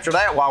want to capture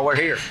that while we're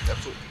here.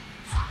 Absolutely.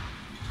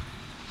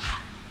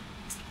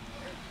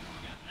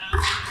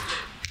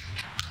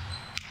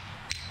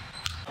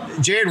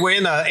 Jared, we're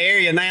in the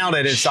area now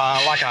that is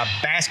like a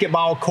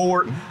basketball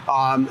court.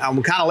 I'm going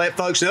to kind of let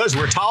folks know as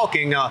we're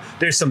talking,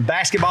 there's some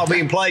basketball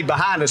being played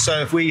behind us, so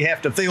if we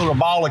have to field a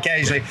ball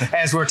occasionally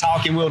as we're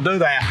talking, we'll do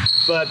that.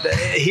 But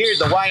here at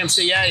the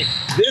YMCA,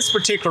 this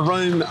particular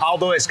room,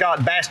 although it's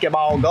got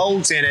basketball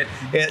goals in it,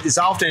 it's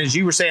often, as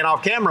you were saying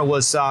off camera,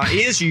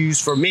 is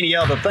used for many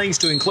other things,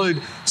 to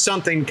include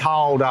something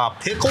called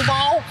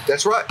pickleball.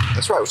 That's right.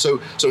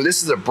 So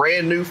this is a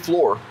brand new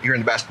floor here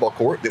in the basketball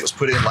court that was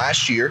put in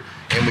last year,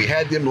 and we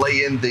had them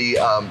lay in the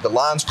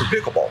lines for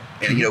pickleball.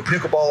 And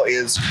pickleball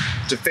is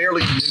a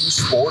fairly new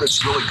sport.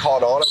 It's really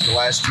caught on over the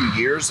last few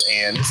years,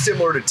 and it's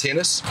similar to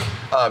tennis.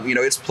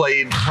 It's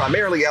played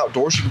primarily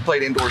outdoors. You can play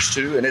it indoors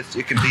too, and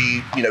it can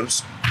be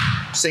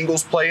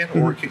singles playing,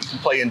 or you can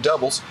play in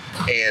doubles.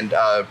 And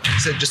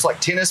so just like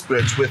tennis, but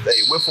it's with a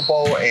wiffle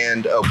ball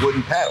and a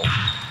wooden paddle.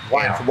 Wow.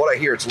 And from what I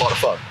hear, it's a lot of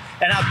fun.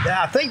 And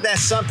I think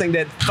that's something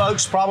that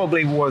folks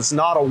probably was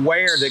not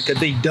aware that could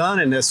be done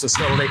in this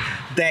facility,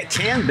 that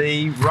can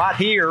be right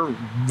here,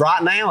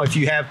 right now, if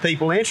you have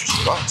people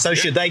interested. Right. So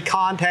should they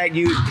contact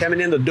you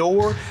coming in the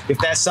door if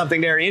that's something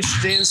they're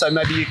interested in, so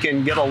maybe you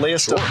can get a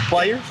list of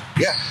players?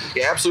 Yeah,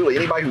 absolutely.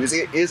 Anybody who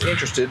is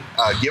interested,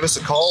 give us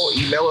a call,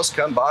 email us,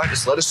 come by,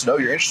 just let us know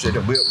you're interested,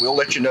 and we'll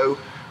let you know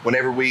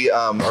whenever we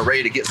are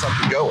ready to get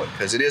something going,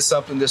 because it is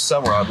something this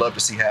summer I'd love to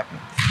see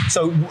happening.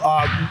 So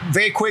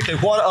very quickly,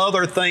 what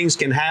other things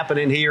can happen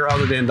in here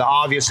other than the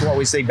obvious, what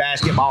we see,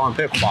 basketball and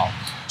pickleball?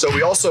 So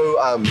we also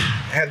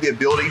have the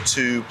ability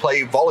to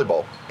play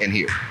volleyball in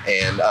here,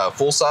 and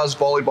full-size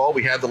volleyball.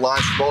 We have the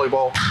lines for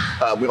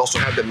volleyball. We also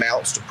have the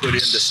mounts to put in the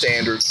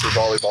standards for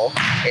volleyball,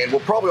 and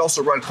we'll probably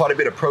also run quite a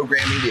bit of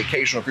programming, the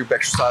occasional group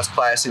exercise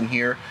class in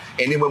here.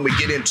 And then when we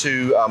get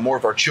into more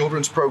of our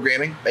children's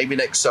programming, maybe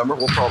next summer,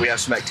 we'll probably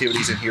have some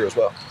activities in here as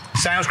well.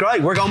 Sounds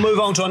great. We're going to move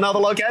on to another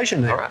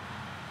location then. All right.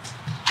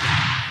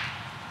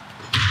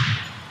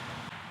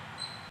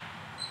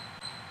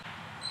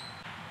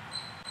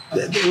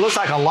 It looks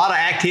like a lot of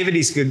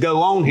activities could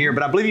go on here,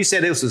 but I believe you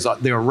said this was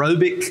the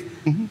aerobic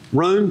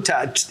room.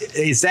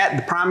 Is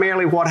that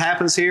primarily what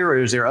happens here, or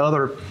is there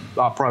other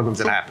programs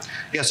that happen?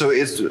 Yeah, so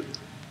it's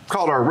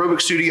called our aerobic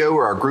studio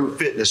or our group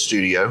fitness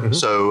studio.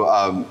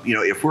 So, you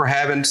know, if we're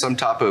having some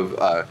type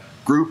of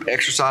group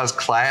exercise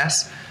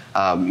class,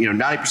 you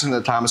know, 90% of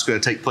the time it's going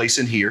to take place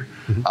in here.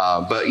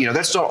 But, you know,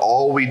 that's not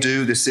all we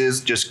do. This is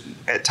just,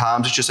 at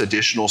times, it's just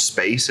additional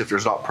space. If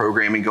there's not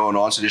programming going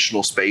on, it's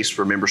additional space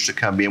for members to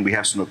come in. We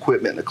have some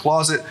equipment in the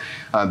closet.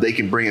 They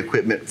can bring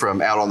equipment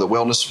from out on the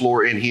wellness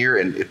floor in here.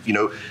 And if, you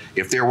know,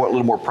 if they want a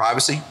little more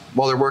privacy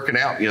while they're working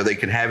out, you know, they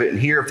can have it in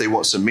here. If they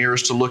want some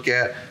mirrors to look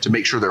at to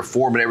make sure their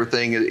form and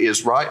everything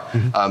is right,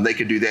 they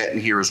can do that in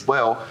here as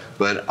well.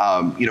 But,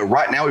 you know,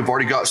 right now we've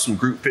already got some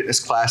group fitness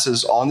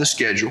classes on the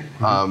schedule.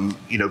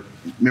 You know,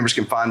 members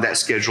can find that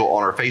schedule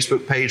on our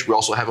Facebook page. We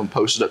also have them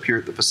posted up here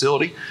at the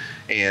facility.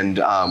 And,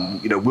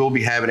 you know, we'll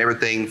be having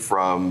everything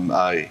from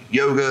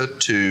yoga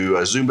to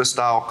a Zumba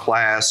style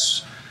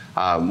class.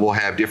 We'll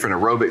have different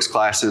aerobics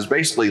classes,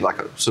 basically like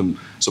some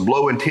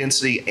low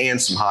intensity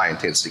and some high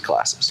intensity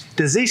classes.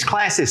 Does these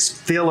classes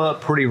fill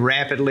up pretty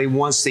rapidly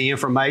once the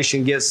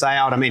information gets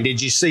out? I mean,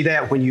 did you see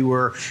that when you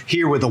were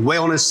here with the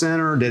Wellness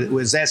Center?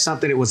 Was that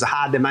something that was a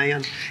high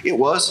demand? It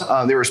was.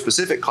 There were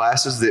specific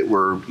classes that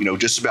were, you know,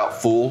 just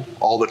about full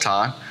all the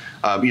time.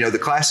 You know, the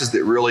classes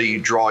that really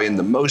draw in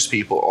the most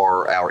people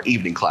are our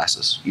evening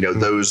classes. You know,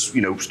 those,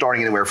 you know,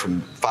 starting anywhere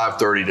from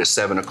 5:30 to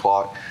 7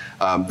 o'clock.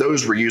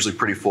 Those were usually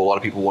pretty full. A lot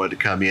of people wanted to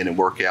come in and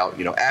work out,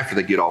 you know, after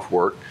they get off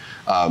work.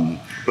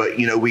 But,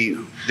 you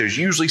know, there's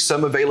usually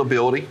some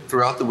availability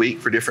throughout the week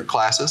for different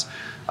classes.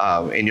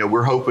 And, you know,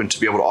 we're hoping to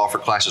be able to offer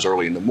classes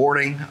early in the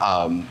morning,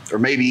 or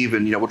maybe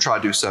even, you know, we'll try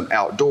to do some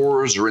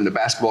outdoors or in the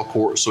basketball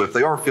court. So if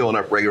they are filling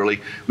up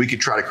regularly, we could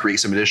try to create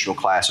some additional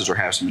classes or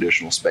have some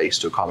additional space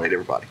to accommodate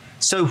everybody.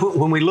 So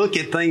when we look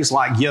at things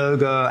like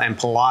yoga and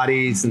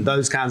Pilates and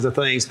those kinds of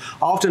things,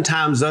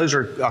 oftentimes those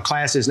are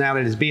classes now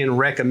that is being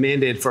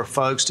recommended for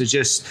folks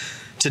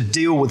to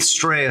deal with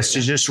stress, to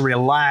just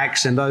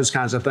relax and those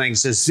kinds of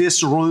things. Does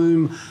this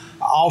room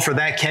offer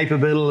that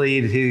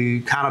capability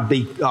to kind of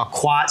be a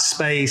quiet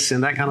space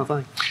and that kind of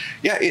thing?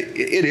 Yeah,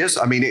 it is.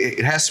 I mean,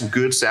 it has some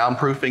good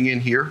soundproofing in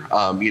here.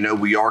 You know,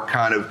 we are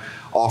kind of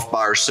off by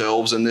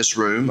ourselves in this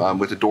room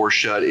with the door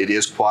shut. It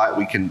is quiet.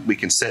 We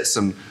can set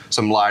some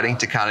lighting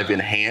to kind of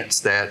enhance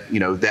that, you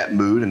know, that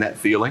mood and that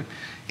feeling.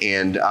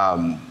 And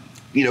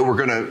you know, we're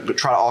going to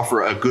try to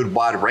offer a good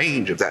wide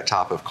range of that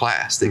type of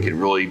class that can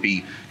really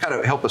be kind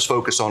of help us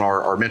focus on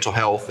our mental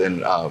health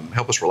and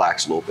help us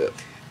relax a little bit.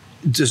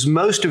 Does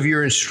most of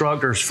your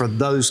instructors for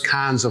those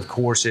kinds of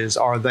courses,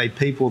 are they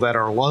people that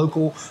are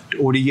local,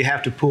 or do you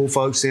have to pull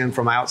folks in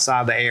from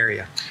outside the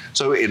area?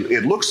 So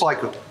it looks like,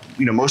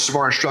 you know, most of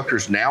our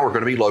instructors now are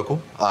going to be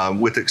local,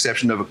 with the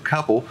exception of a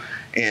couple.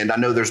 And I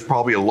know there's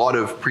probably a lot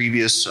of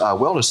previous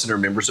Wellness Center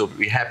members that will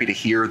be happy to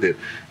hear that,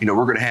 you know,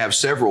 we're going to have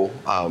several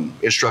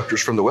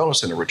instructors from the Wellness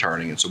Center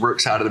returning. And so we're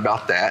excited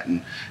about that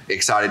and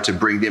excited to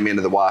bring them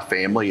into the Y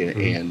family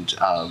and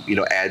you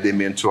know, add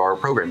them into our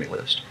programming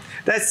list.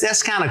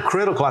 That's kind of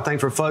critical, I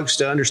think, for folks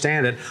to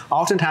understand it.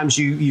 Oftentimes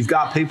you've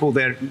got people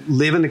that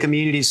live in the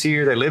communities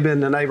here, they live in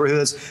the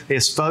neighborhoods.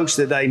 There's folks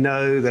that they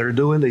know that are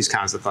doing these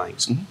kinds of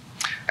things.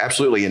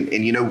 Absolutely.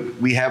 And, you know,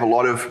 we have a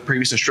lot of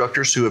previous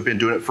instructors who have been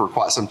doing it for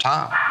quite some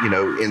time, you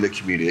know, in the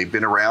community. They've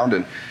been around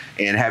and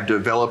have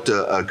developed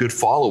a good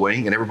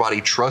following, and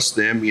everybody trusts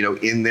them, you know,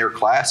 in their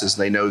classes.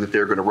 They know that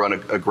they're going to run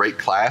a great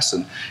class,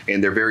 and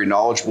they're very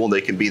knowledgeable, and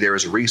they can be there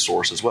as a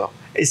resource as well.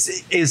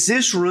 Is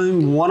this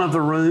room one of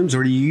the rooms,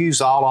 or do you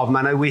use all of them?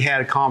 I know we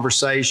had a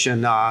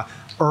conversation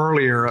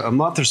earlier, a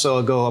month or so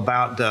ago,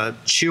 about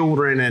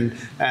children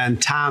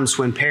and times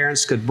when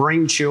parents could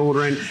bring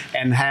children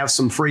and have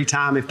some free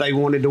time if they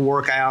wanted to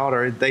work out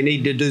or they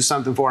need to do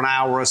something for an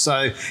hour or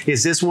so.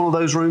 Is this one of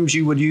those rooms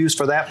you would use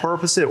for that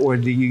purpose, or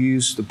do you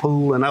use the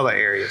pool and other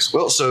areas?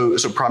 Well, so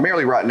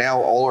primarily right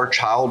now, all our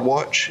child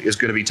watch is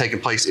going to be taking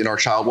place in our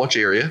child watch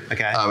area.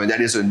 Okay. And that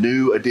is a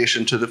new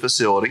addition to the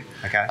facility.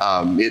 Okay.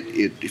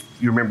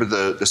 If you remember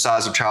the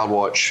size of child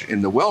watch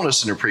in the Wellness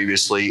Center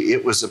previously,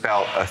 it was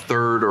about a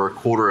third or a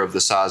quarter quarter of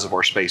the size of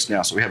our space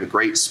now. So we have a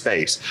great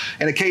space.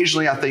 And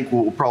occasionally I think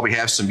we'll probably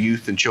have some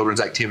youth and children's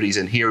activities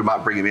in here. We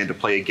might bring them in to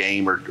play a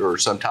game or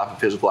some type of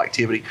physical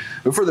activity.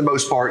 But for the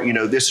most part, you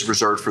know, this is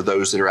reserved for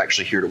those that are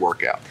actually here to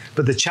work out.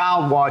 But the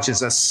Child Watch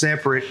is a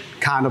separate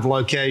kind of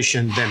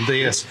location than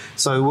this.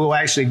 So we'll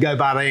actually go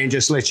by there and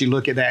just let you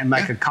look at that and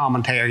make a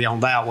commentary on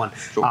that one.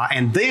 Sure.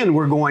 And then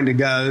we're going to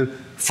go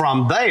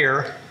from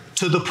there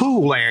to the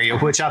pool area,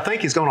 which I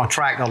think is going to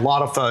attract a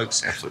lot of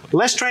folks. Absolutely.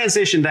 Let's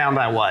transition down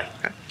that way.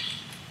 Okay.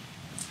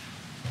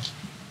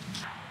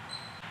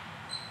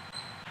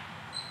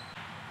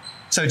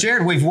 So,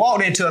 Jared, we've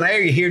walked into an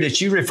area here that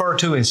you refer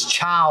to as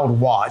Child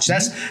Watch.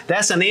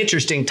 That's an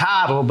interesting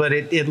title, but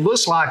it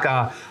looks like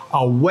a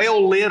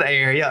well-lit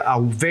area,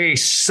 a very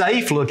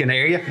safe-looking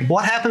area.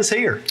 What happens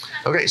here?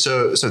 Okay,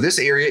 so this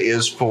area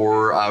is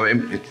for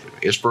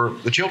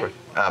the children.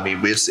 I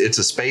mean, it's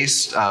a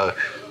space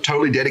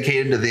totally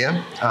dedicated to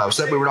them.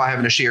 So that way we're not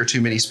having to share too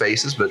many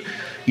spaces, but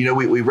you know,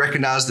 we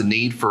recognize the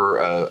need for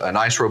a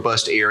nice,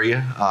 robust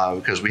area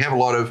because we have a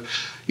lot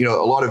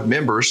of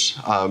members,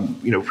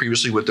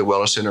 previously with the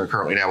Wellness Center and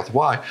currently now with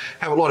Y,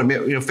 have a lot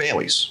of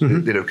families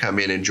that have come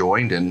in and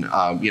joined, and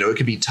it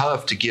can be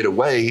tough to get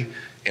away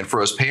and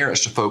for us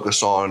parents to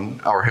focus on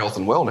our health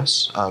and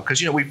wellness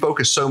because we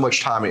focus so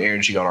much time and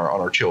energy on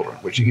our children,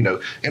 which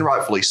and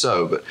rightfully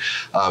so. But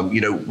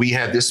we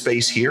have this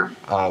space here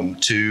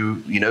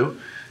to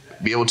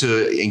be able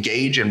to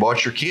engage and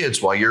watch your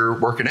kids while you're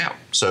working out.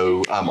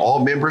 So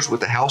all members with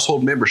the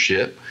household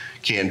membership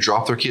can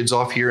drop their kids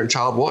off here in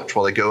Child Watch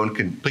while they go and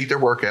complete their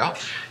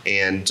workout,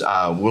 and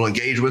we'll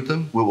engage with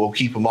them. We'll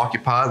keep them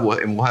occupied,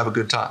 and we'll have a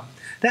good time.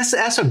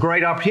 That's a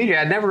great opportunity.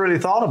 I'd never really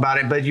thought about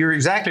it, but you're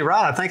exactly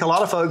right. I think a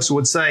lot of folks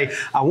would say,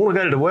 I want to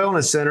go to the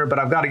Wellness Center, but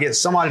I've got to get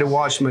somebody to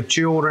watch my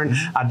children.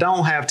 I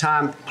don't have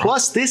time.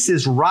 Plus, this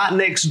is right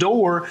next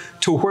door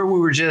to where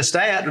we were just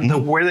at,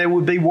 where they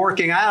would be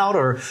working out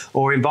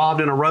or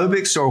involved in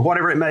aerobics or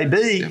whatever it may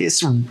be. Yeah.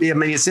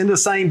 It's in the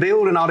same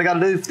building. All they got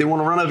to do, if they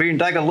want to run over here and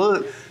take a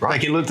look, right,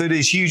 they can look through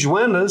these huge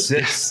windows.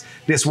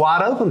 It's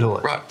wide open to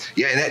it. Right.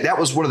 Yeah, and that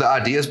was one of the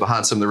ideas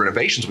behind some of the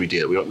renovations we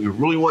did. We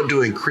really wanted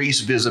to increase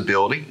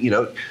visibility.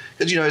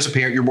 Because as a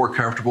parent, you're more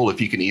comfortable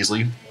if you can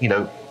easily,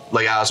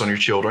 lay eyes on your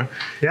children.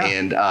 Yeah.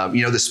 And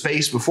the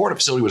space before the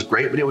facility was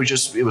great, but it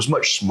was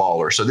much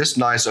smaller. So this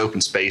nice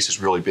open space has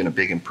really been a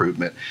big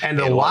improvement. And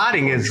the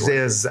lighting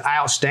is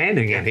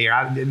outstanding in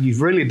here.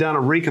 You've really done a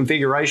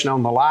reconfiguration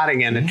on the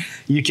lighting, and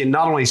you can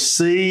not only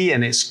see,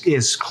 and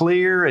it's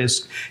clear,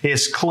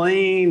 it's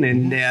clean,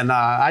 and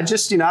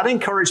I'd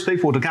encourage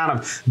people to kind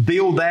of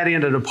build that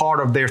into the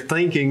part of their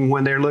thinking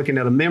when they're looking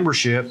at a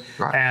membership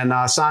and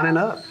signing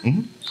up.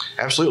 Mm-hmm.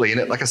 Absolutely.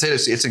 And like I said,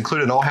 it's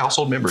included in all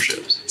household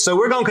memberships. So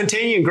we're going to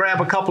continue and grab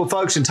a couple of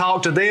folks and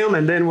talk to them,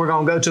 and then we're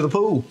going to go to the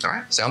pool. All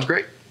right. Sounds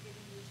great.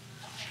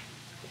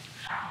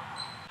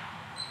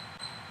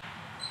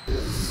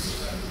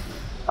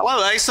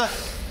 Hello, Asa.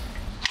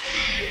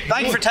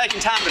 Thank you for taking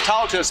time to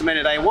talk to us a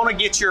minute today. I want to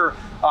get your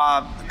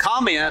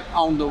comment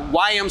on the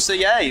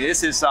YMCA.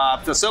 This is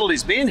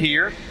facility's been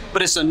here,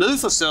 but it's a new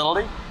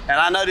facility, and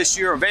I noticed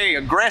you're a very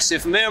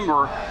aggressive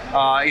member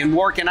in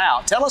working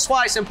out. Tell us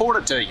why it's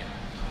important to you.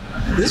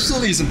 This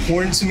facility is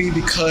important to me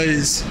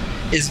because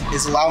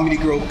it's allowing me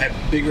to grow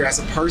bigger as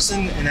a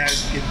person and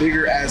get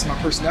bigger as my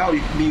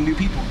personality, meeting new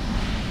people.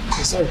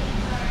 Yes, sir.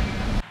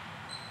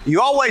 You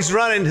always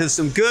run into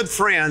some good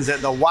friends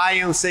at the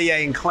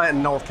YMCA in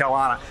Clinton, North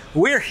Carolina.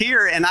 We're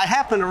here, and I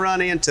happen to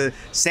run into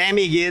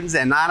Sammy Giddens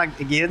and Nina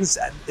Giddens.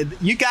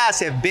 You guys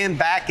have been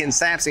back in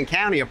Sampson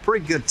County a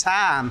pretty good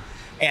time,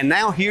 and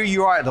now here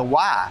you are at the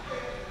Y.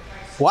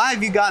 Why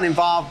have you gotten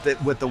involved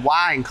with the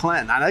Y in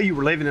Clinton? I know you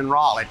were living in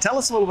Raleigh. Tell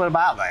us a little bit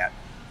about that.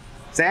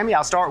 Sammy,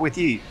 I'll start with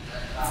you.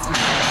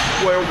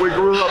 Well, we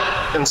grew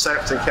up in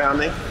Sampson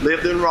County,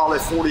 lived in Raleigh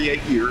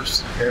 48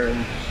 years,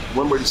 and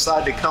when we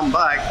decided to come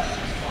back,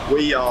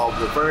 we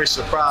were very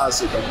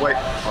surprised at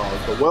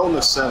the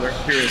Wellness Center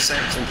here in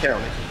Sampson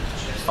County.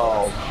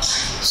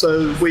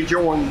 So we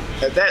joined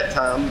at that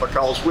time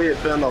because we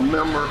had been a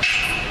member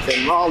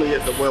in Raleigh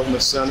at the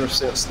Wellness Center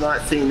since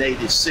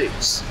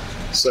 1986.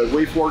 So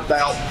we've worked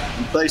out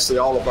basically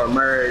all of our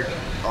married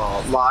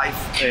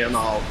life, and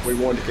we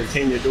wanted to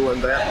continue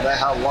doing that. And that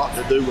had a lot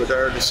to do with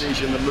our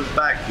decision to move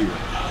back here.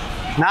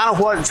 Nina,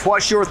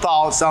 what's your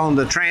thoughts on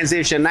the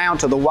transition now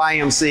to the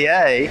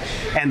YMCA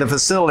and the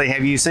facility?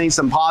 Have you seen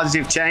some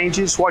positive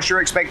changes? What's your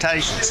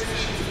expectations?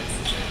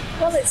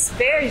 Well, it's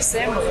very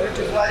similar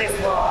to what it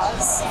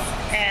was,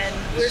 and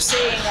we're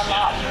seeing a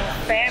lot more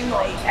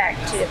family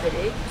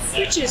activity,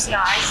 which is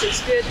nice.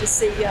 It's good to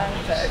see young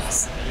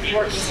folks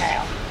working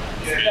out.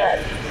 But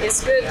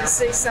it's good to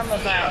see some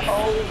of our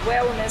old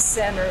Wellness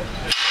Center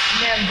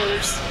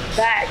members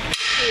back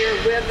here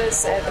with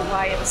us at the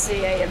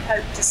YMCA, and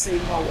hope to see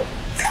more.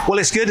 Well,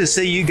 it's good to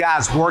see you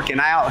guys working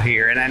out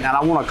here, and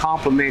I want to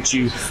compliment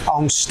you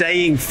on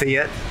staying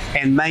fit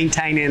and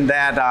maintaining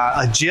that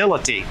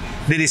agility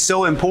that is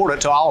so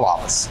important to all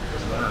of us.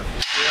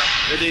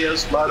 Yeah, it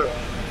is, but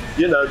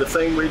the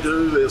thing we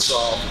do is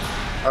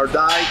our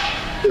diet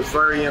is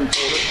very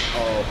important.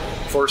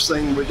 First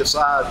thing we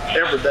decide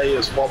every day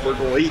is what we're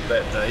going to eat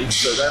that day.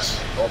 So that's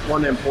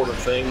one important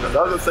thing.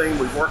 Another thing,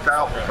 we work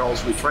out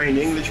because we train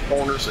English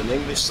pointers and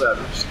English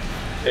setters,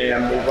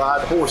 and we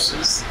ride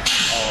horses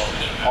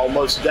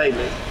almost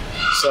daily.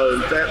 So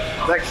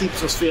that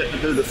keeps us fit to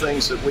do the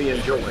things that we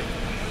enjoy.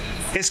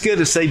 It's good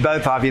to see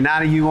both of you.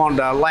 Nina, you want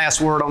a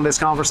last word on this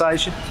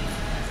conversation?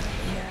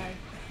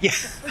 Yeah.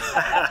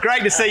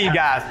 Great to see you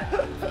guys.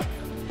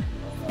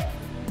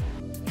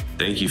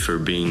 Thank you for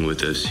being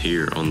with us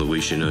here on the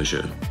We Should Know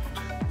Show.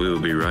 We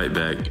will be right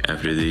back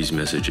after these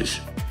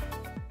messages.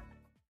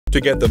 To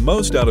get the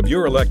most out of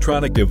your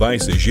electronic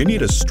devices, you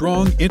need a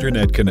strong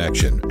internet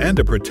connection and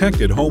a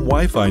protected home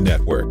Wi-Fi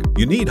network.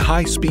 You need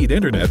high-speed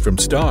internet from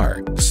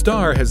Star.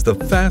 Star has the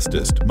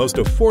fastest, most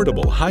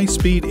affordable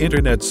high-speed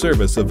internet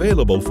service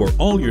available for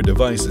all your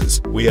devices.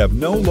 We have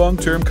no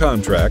long-term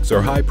contracts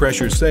or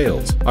high-pressure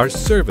sales. Our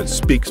service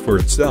speaks for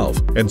itself,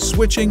 and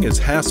switching is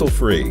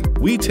hassle-free.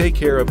 We take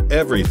care of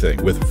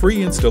everything with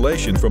free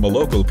installation from a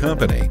local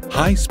company.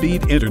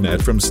 High-speed internet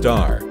from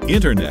Star.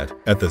 Internet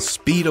at the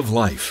speed of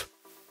life.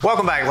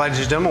 Welcome back, ladies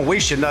and gentlemen. We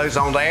Should Know's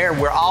on the air.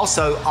 We're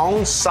also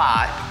on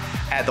site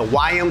at the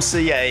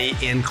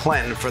YMCA in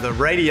Clinton. For the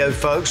radio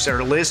folks that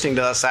are listening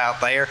to us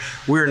out there,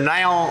 we're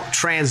now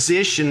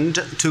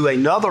transitioned to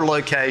another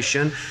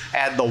location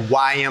at the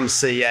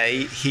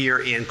YMCA here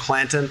in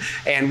Clinton,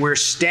 and we're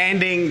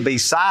standing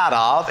beside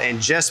of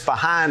and just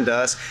behind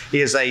us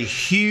is a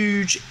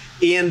huge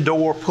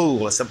indoor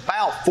pool. It's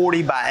about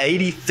 40 by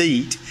 80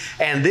 feet,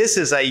 and this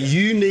is a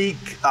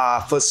unique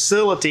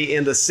facility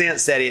in the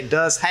sense that it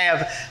does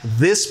have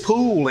this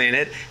pool in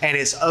it, and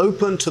it's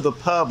open to the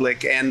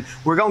public, and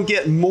we're going to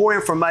get more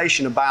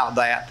information about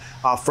that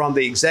from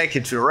the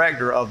executive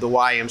director of the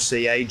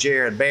YMCA,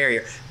 Jared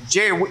Barrier.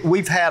 Jared,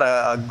 we've had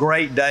a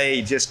great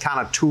day just kind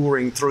of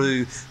touring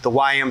through the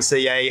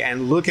YMCA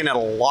and looking at a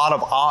lot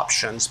of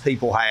options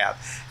people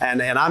have,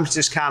 and I'm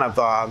just kind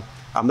of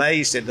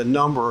amazed at the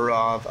number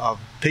of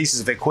pieces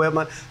of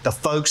equipment, the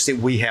folks that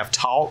we have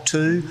talked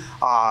to,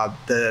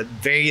 the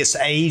various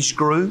age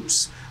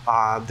groups,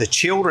 the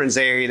children's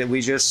area that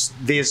we just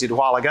visited a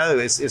while ago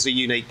is a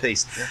unique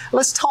piece. Yeah.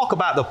 Let's talk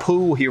about the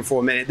pool here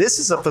for a minute. This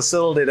is a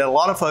facility that a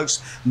lot of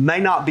folks may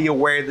not be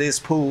aware this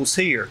pool's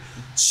here.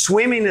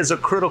 Swimming is a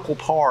critical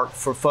part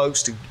for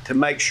folks to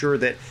make sure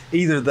that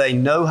either they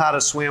know how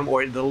to swim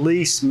or at the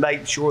least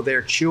make sure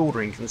their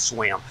children can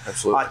swim.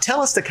 Absolutely.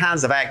 Tell us the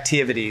kinds of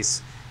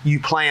activities you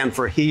plan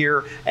for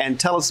here, and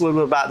tell us a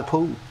little bit about the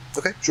pool.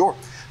 Okay, sure.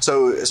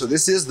 So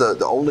this is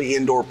the only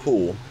indoor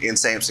pool in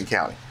Sampson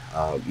County.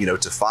 You know,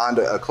 to find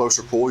a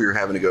closer pool, you're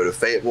having to go to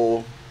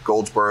Fayetteville,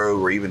 Goldsboro,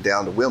 or even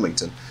down to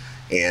Wilmington.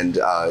 And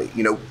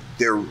you know,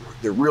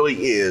 there really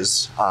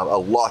is a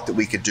lot that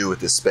we could do with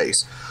this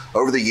space.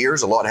 Over the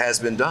years, a lot has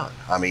been done.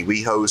 I mean,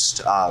 we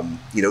host,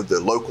 you know, the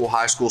local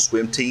high school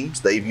swim teams.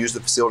 They've used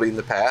the facility in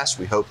the past.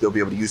 We hope they'll be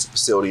able to use the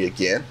facility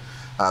again.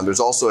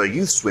 There's also a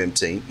youth swim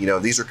team. You know,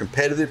 these are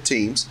competitive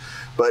teams,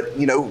 but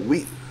you know,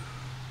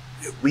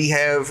 we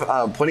have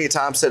plenty of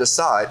time set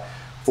aside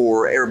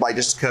for everybody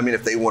just to come in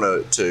if they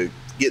want to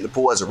get in the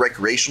pool as a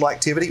recreational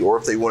activity, or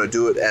if they want to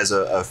do it as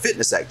a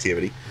fitness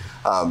activity.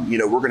 You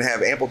know, we're going to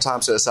have ample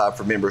time set aside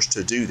for members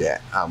to do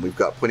that. We've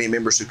got plenty of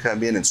members who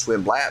come in and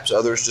swim laps.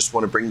 Others just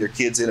want to bring their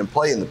kids in and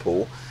play in the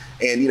pool,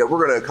 and you know,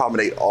 we're going to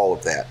accommodate all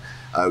of that.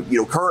 You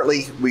know,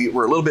 currently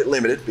we're a little bit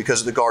limited because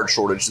of the guard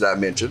shortage that I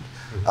mentioned,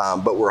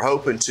 but we're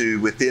hoping to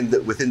within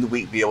the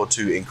week be able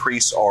to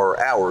increase our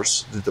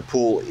hours that the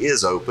pool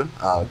is open,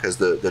 because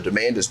the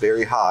demand is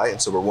very high,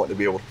 and so we're wanting to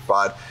be able to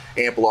provide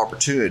ample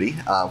opportunity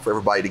for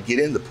everybody to get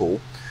in the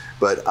pool.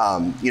 But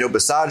you know,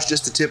 besides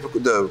just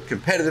the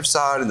competitive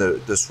side and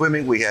the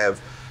swimming, we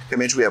have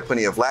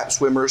plenty of lap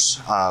swimmers.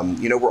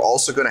 You know, we're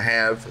also going to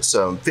have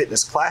some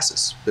fitness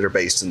classes that are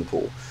based in the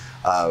pool.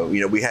 You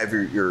know, we have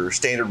your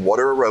standard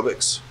water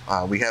aerobics.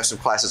 We have some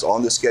classes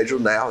on the schedule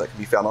now that can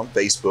be found on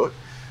Facebook,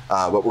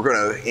 but we're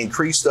going to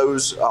increase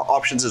those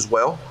options as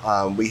well.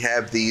 We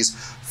have these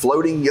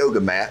floating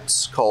yoga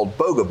mats called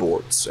boga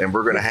boards, and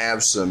we're going to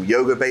have some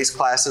yoga-based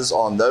classes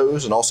on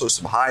those, and also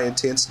some high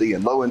intensity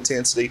and low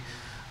intensity.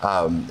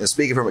 And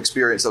speaking from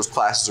experience, those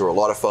classes are a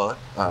lot of fun.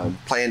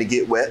 Plan to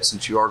get wet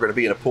since you are going to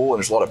be in a pool, and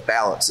there's a lot of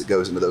balance that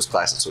goes into those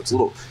classes,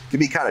 so it can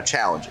be kind of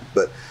challenging.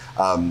 But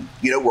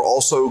you know, we're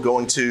also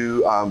going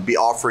to be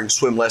offering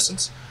swim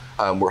lessons.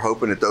 We're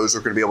hoping that those are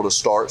going to be able to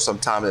start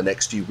sometime in the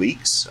next few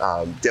weeks,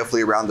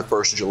 definitely around the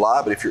 1st of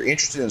July. But if you're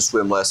interested in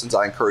swim lessons,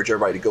 I encourage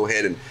everybody to go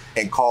ahead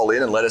and call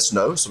in and let us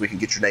know so we can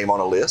get your name on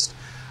a list.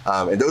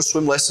 And those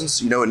swim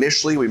lessons, you know,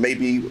 initially we may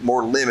be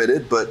more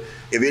limited, but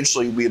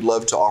eventually we'd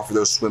love to offer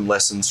those swim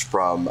lessons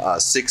from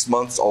 6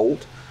 months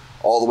old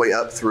all the way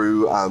up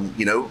through,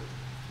 you know,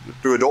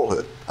 through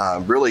adulthood.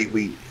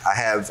 Really, I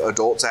have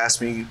adults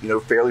ask me, you know,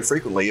 fairly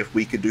frequently if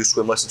we could do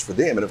swim lessons for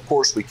them, and of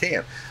course we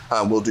can.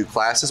 We'll do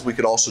classes. We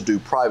could also do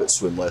private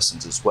swim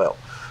lessons as well.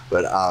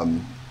 But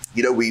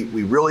you know,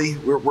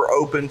 we're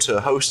open to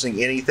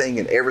hosting anything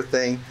and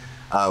everything.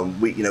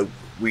 You know,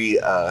 We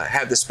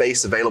have the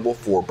space available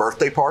for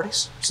birthday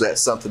parties, so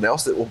that's something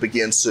else that will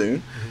begin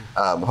soon.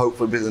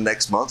 Hopefully within the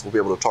next month, we'll be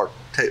able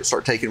to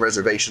start taking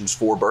reservations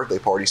for birthday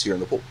parties here in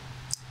the pool.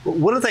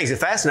 One of the things that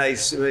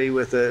fascinates me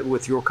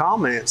with your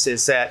comments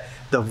is that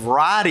the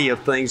variety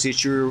of things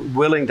that you're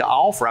willing to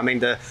offer. I mean,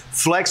 the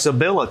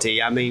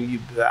flexibility. I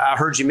mean, I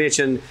heard you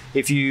mention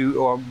if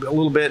you are a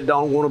little bit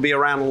don't want to be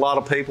around a lot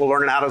of people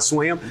learning how to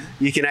swim,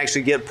 you can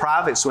actually get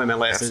private swimming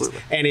lessons.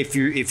 Absolutely. And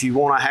if you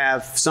want to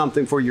have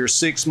something for your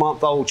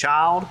 6-month-old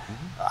child,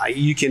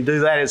 you can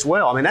do that as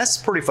well. I mean, that's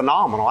pretty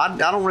phenomenal. I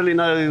don't really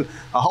know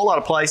a whole lot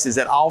of places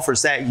that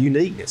offers that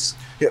uniqueness.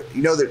 Yeah,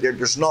 you know,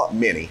 there's not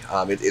many.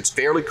 It's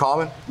fairly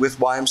common with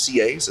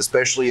YMCAs,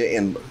 especially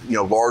in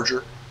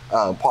larger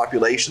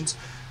populations.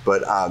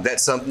 But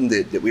that's something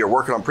that we are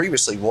working on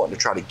previously, wanting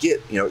to try to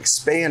get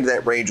expand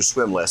that range of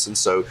swim lessons.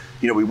 So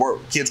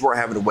kids weren't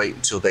having to wait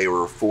until they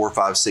were 4,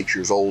 5, 6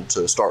 years old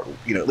to start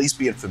at least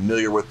being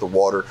familiar with the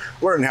water,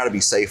 learning how to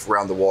be safe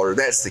around the water.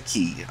 That's the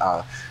key.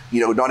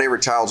 Not every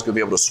child's going to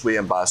be able to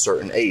swim by a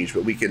certain age,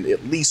 but we can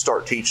at least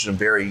start teaching them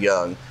very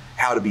young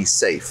how to be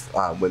safe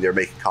when they're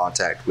making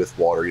contact with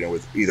water,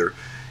 with either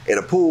at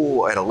a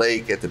pool, at a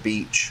lake, at the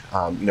beach.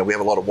 We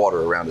have a lot of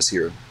water around us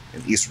here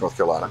in Eastern North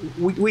Carolina.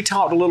 We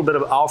talked a little bit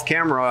off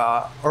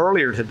camera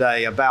earlier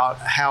today about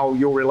how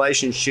your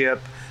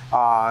relationship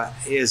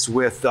is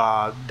with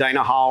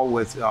Dana Hall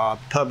with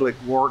Public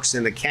Works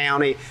in the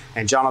county,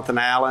 and Jonathan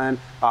Allen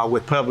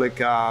with Public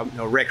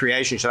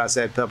Recreation, should I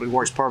say, Public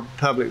Works,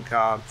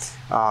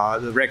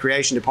 the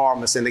recreation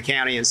departments in the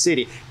county and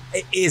city.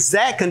 Is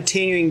that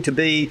continuing to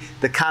be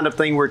the kind of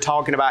thing we're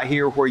talking about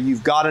here, where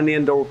you've got an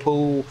indoor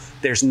pool,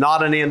 there's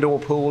not an indoor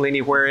pool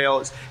anywhere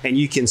else, and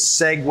you can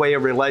segue a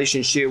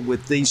relationship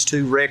with these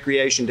two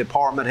recreation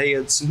department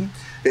heads?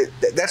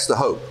 That's the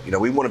hope.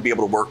 We want to be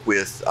able to work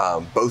with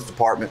both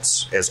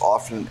departments as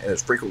often and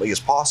as frequently as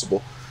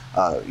possible.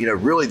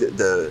 Really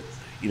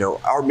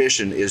our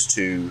mission is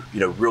to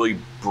really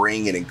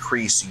bring and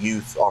increase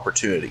youth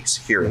opportunities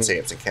here in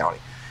Sampson County.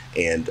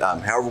 And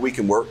however we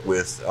can work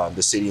with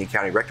the city and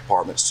county rec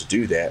departments to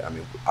do that, I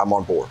mean, I'm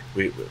on board.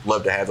 We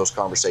love to have those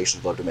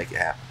conversations, love to make it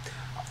happen.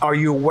 Are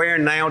you aware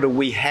now that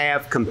we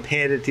have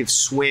competitive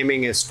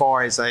swimming as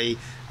far as a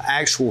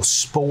actual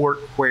sport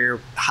where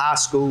high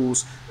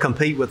schools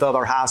compete with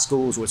other high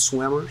schools with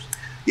swimmers?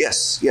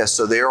 Yes.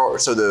 So there are.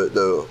 So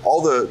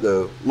all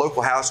the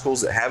local high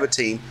schools that have a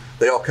team,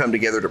 they all come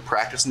together to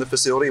practice in the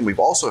facility, and we've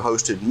also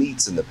hosted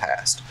meets in the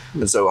past.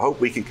 And so I hope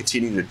we can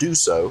continue to do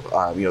so.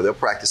 They'll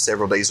practice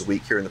several days a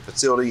week here in the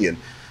facility, and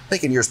I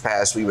think in years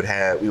past we would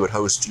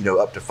host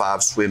up to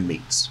 5 swim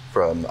meets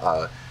from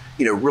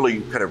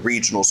really kind of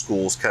regional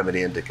schools coming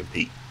in to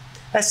compete.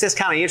 That's just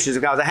kind of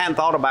interesting, because I hadn't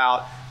thought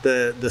about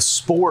the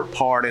sport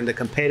part and the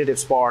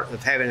competitive part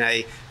of having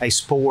a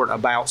sport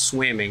about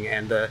swimming,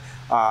 and the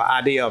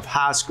idea of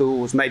high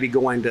schools maybe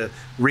going to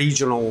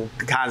regional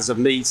kinds of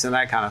meets and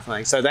that kind of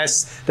thing. So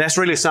that's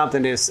really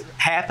something that's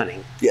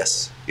happening.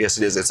 Yes, it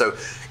is. And so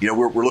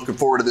we're looking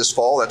forward to this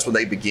fall. That's when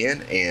they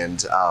begin,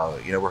 and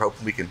we're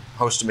hoping we can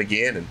host them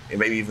again and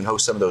maybe even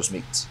host some of those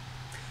meets.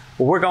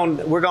 Well,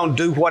 we're going to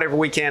do whatever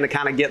we can to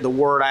kind of get the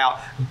word out.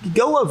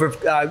 Go over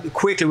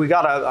quickly. We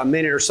got a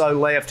minute or so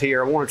left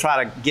here. I want to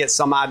try to get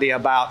some idea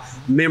about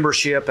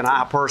membership and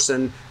how a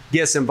person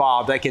gets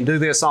involved. They can do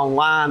this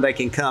online. They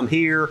can come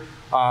here.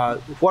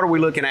 What are we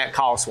looking at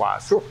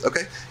cost-wise? Sure.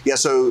 Okay. Yeah.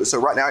 So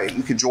right now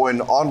you can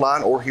join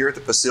online or here at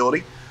the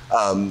facility.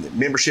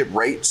 Membership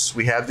rates,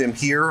 we have them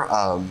here.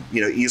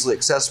 Easily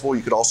accessible.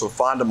 You could also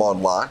find them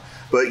online.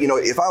 But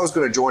if I was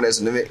going to join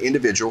as an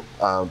individual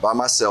by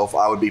myself,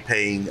 I would be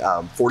paying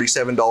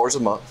 $47 a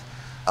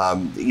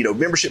month.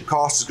 Membership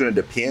cost is going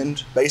to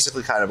depend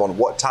basically kind of on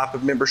what type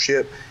of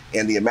membership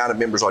and the amount of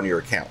members on your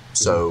account.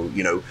 So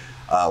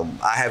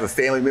I have a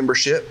family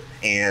membership,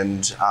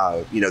 and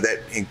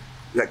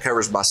that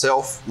covers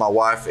myself, my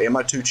wife, and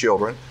my 2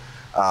 children.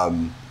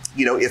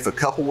 If a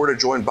couple were to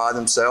join by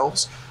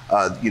themselves,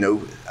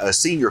 a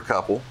senior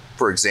couple,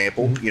 for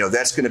example,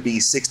 that's going to be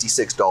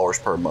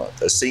 $66 per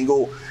month. A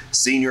single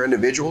senior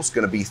individual is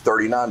going to be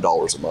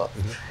 $39 a month.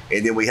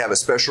 And then we have a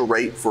special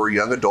rate for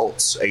young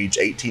adults, age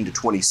 18 to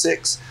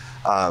 26.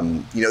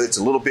 It's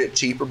a little bit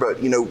cheaper, but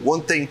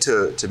one thing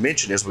to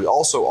mention is we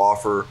also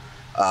offer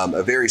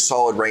a very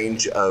solid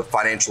range of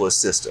financial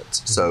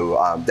assistance. So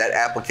that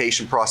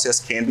application process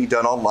can be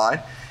done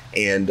online,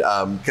 and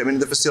come into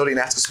the facility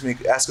and ask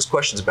us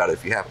questions about it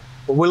if you have them.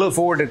 Well, we look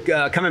forward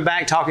to coming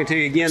back, talking to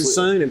you again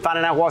soon, and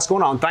finding out what's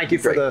going on. Thank you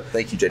for the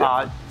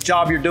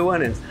job you're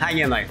doing, and hang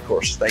in there. Of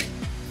course. Thank you.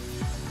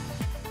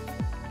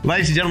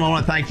 Ladies and gentlemen, I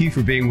want to thank you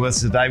for being with us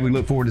today. We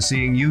look forward to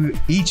seeing you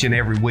each and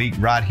every week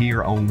right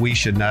here on We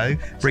Should Know,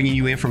 bringing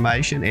you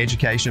information,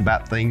 education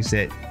about things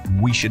that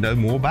we should know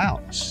more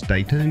about.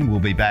 Stay tuned.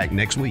 We'll be back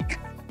next week.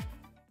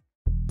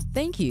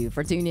 Thank you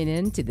for tuning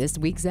in to this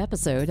week's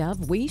episode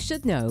of We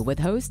Should Know with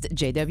host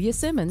JW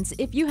Simmons.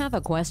 If you have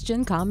a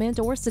question, comment,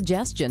 or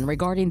suggestion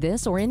regarding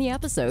this or any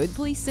episode,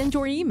 please send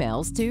your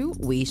emails to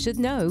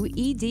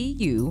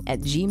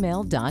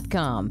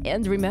weshouldknowedu@gmail.com.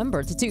 And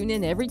remember to tune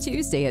in every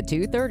Tuesday at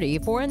 2:30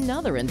 for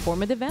another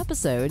informative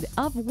episode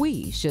of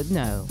We Should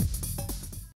Know.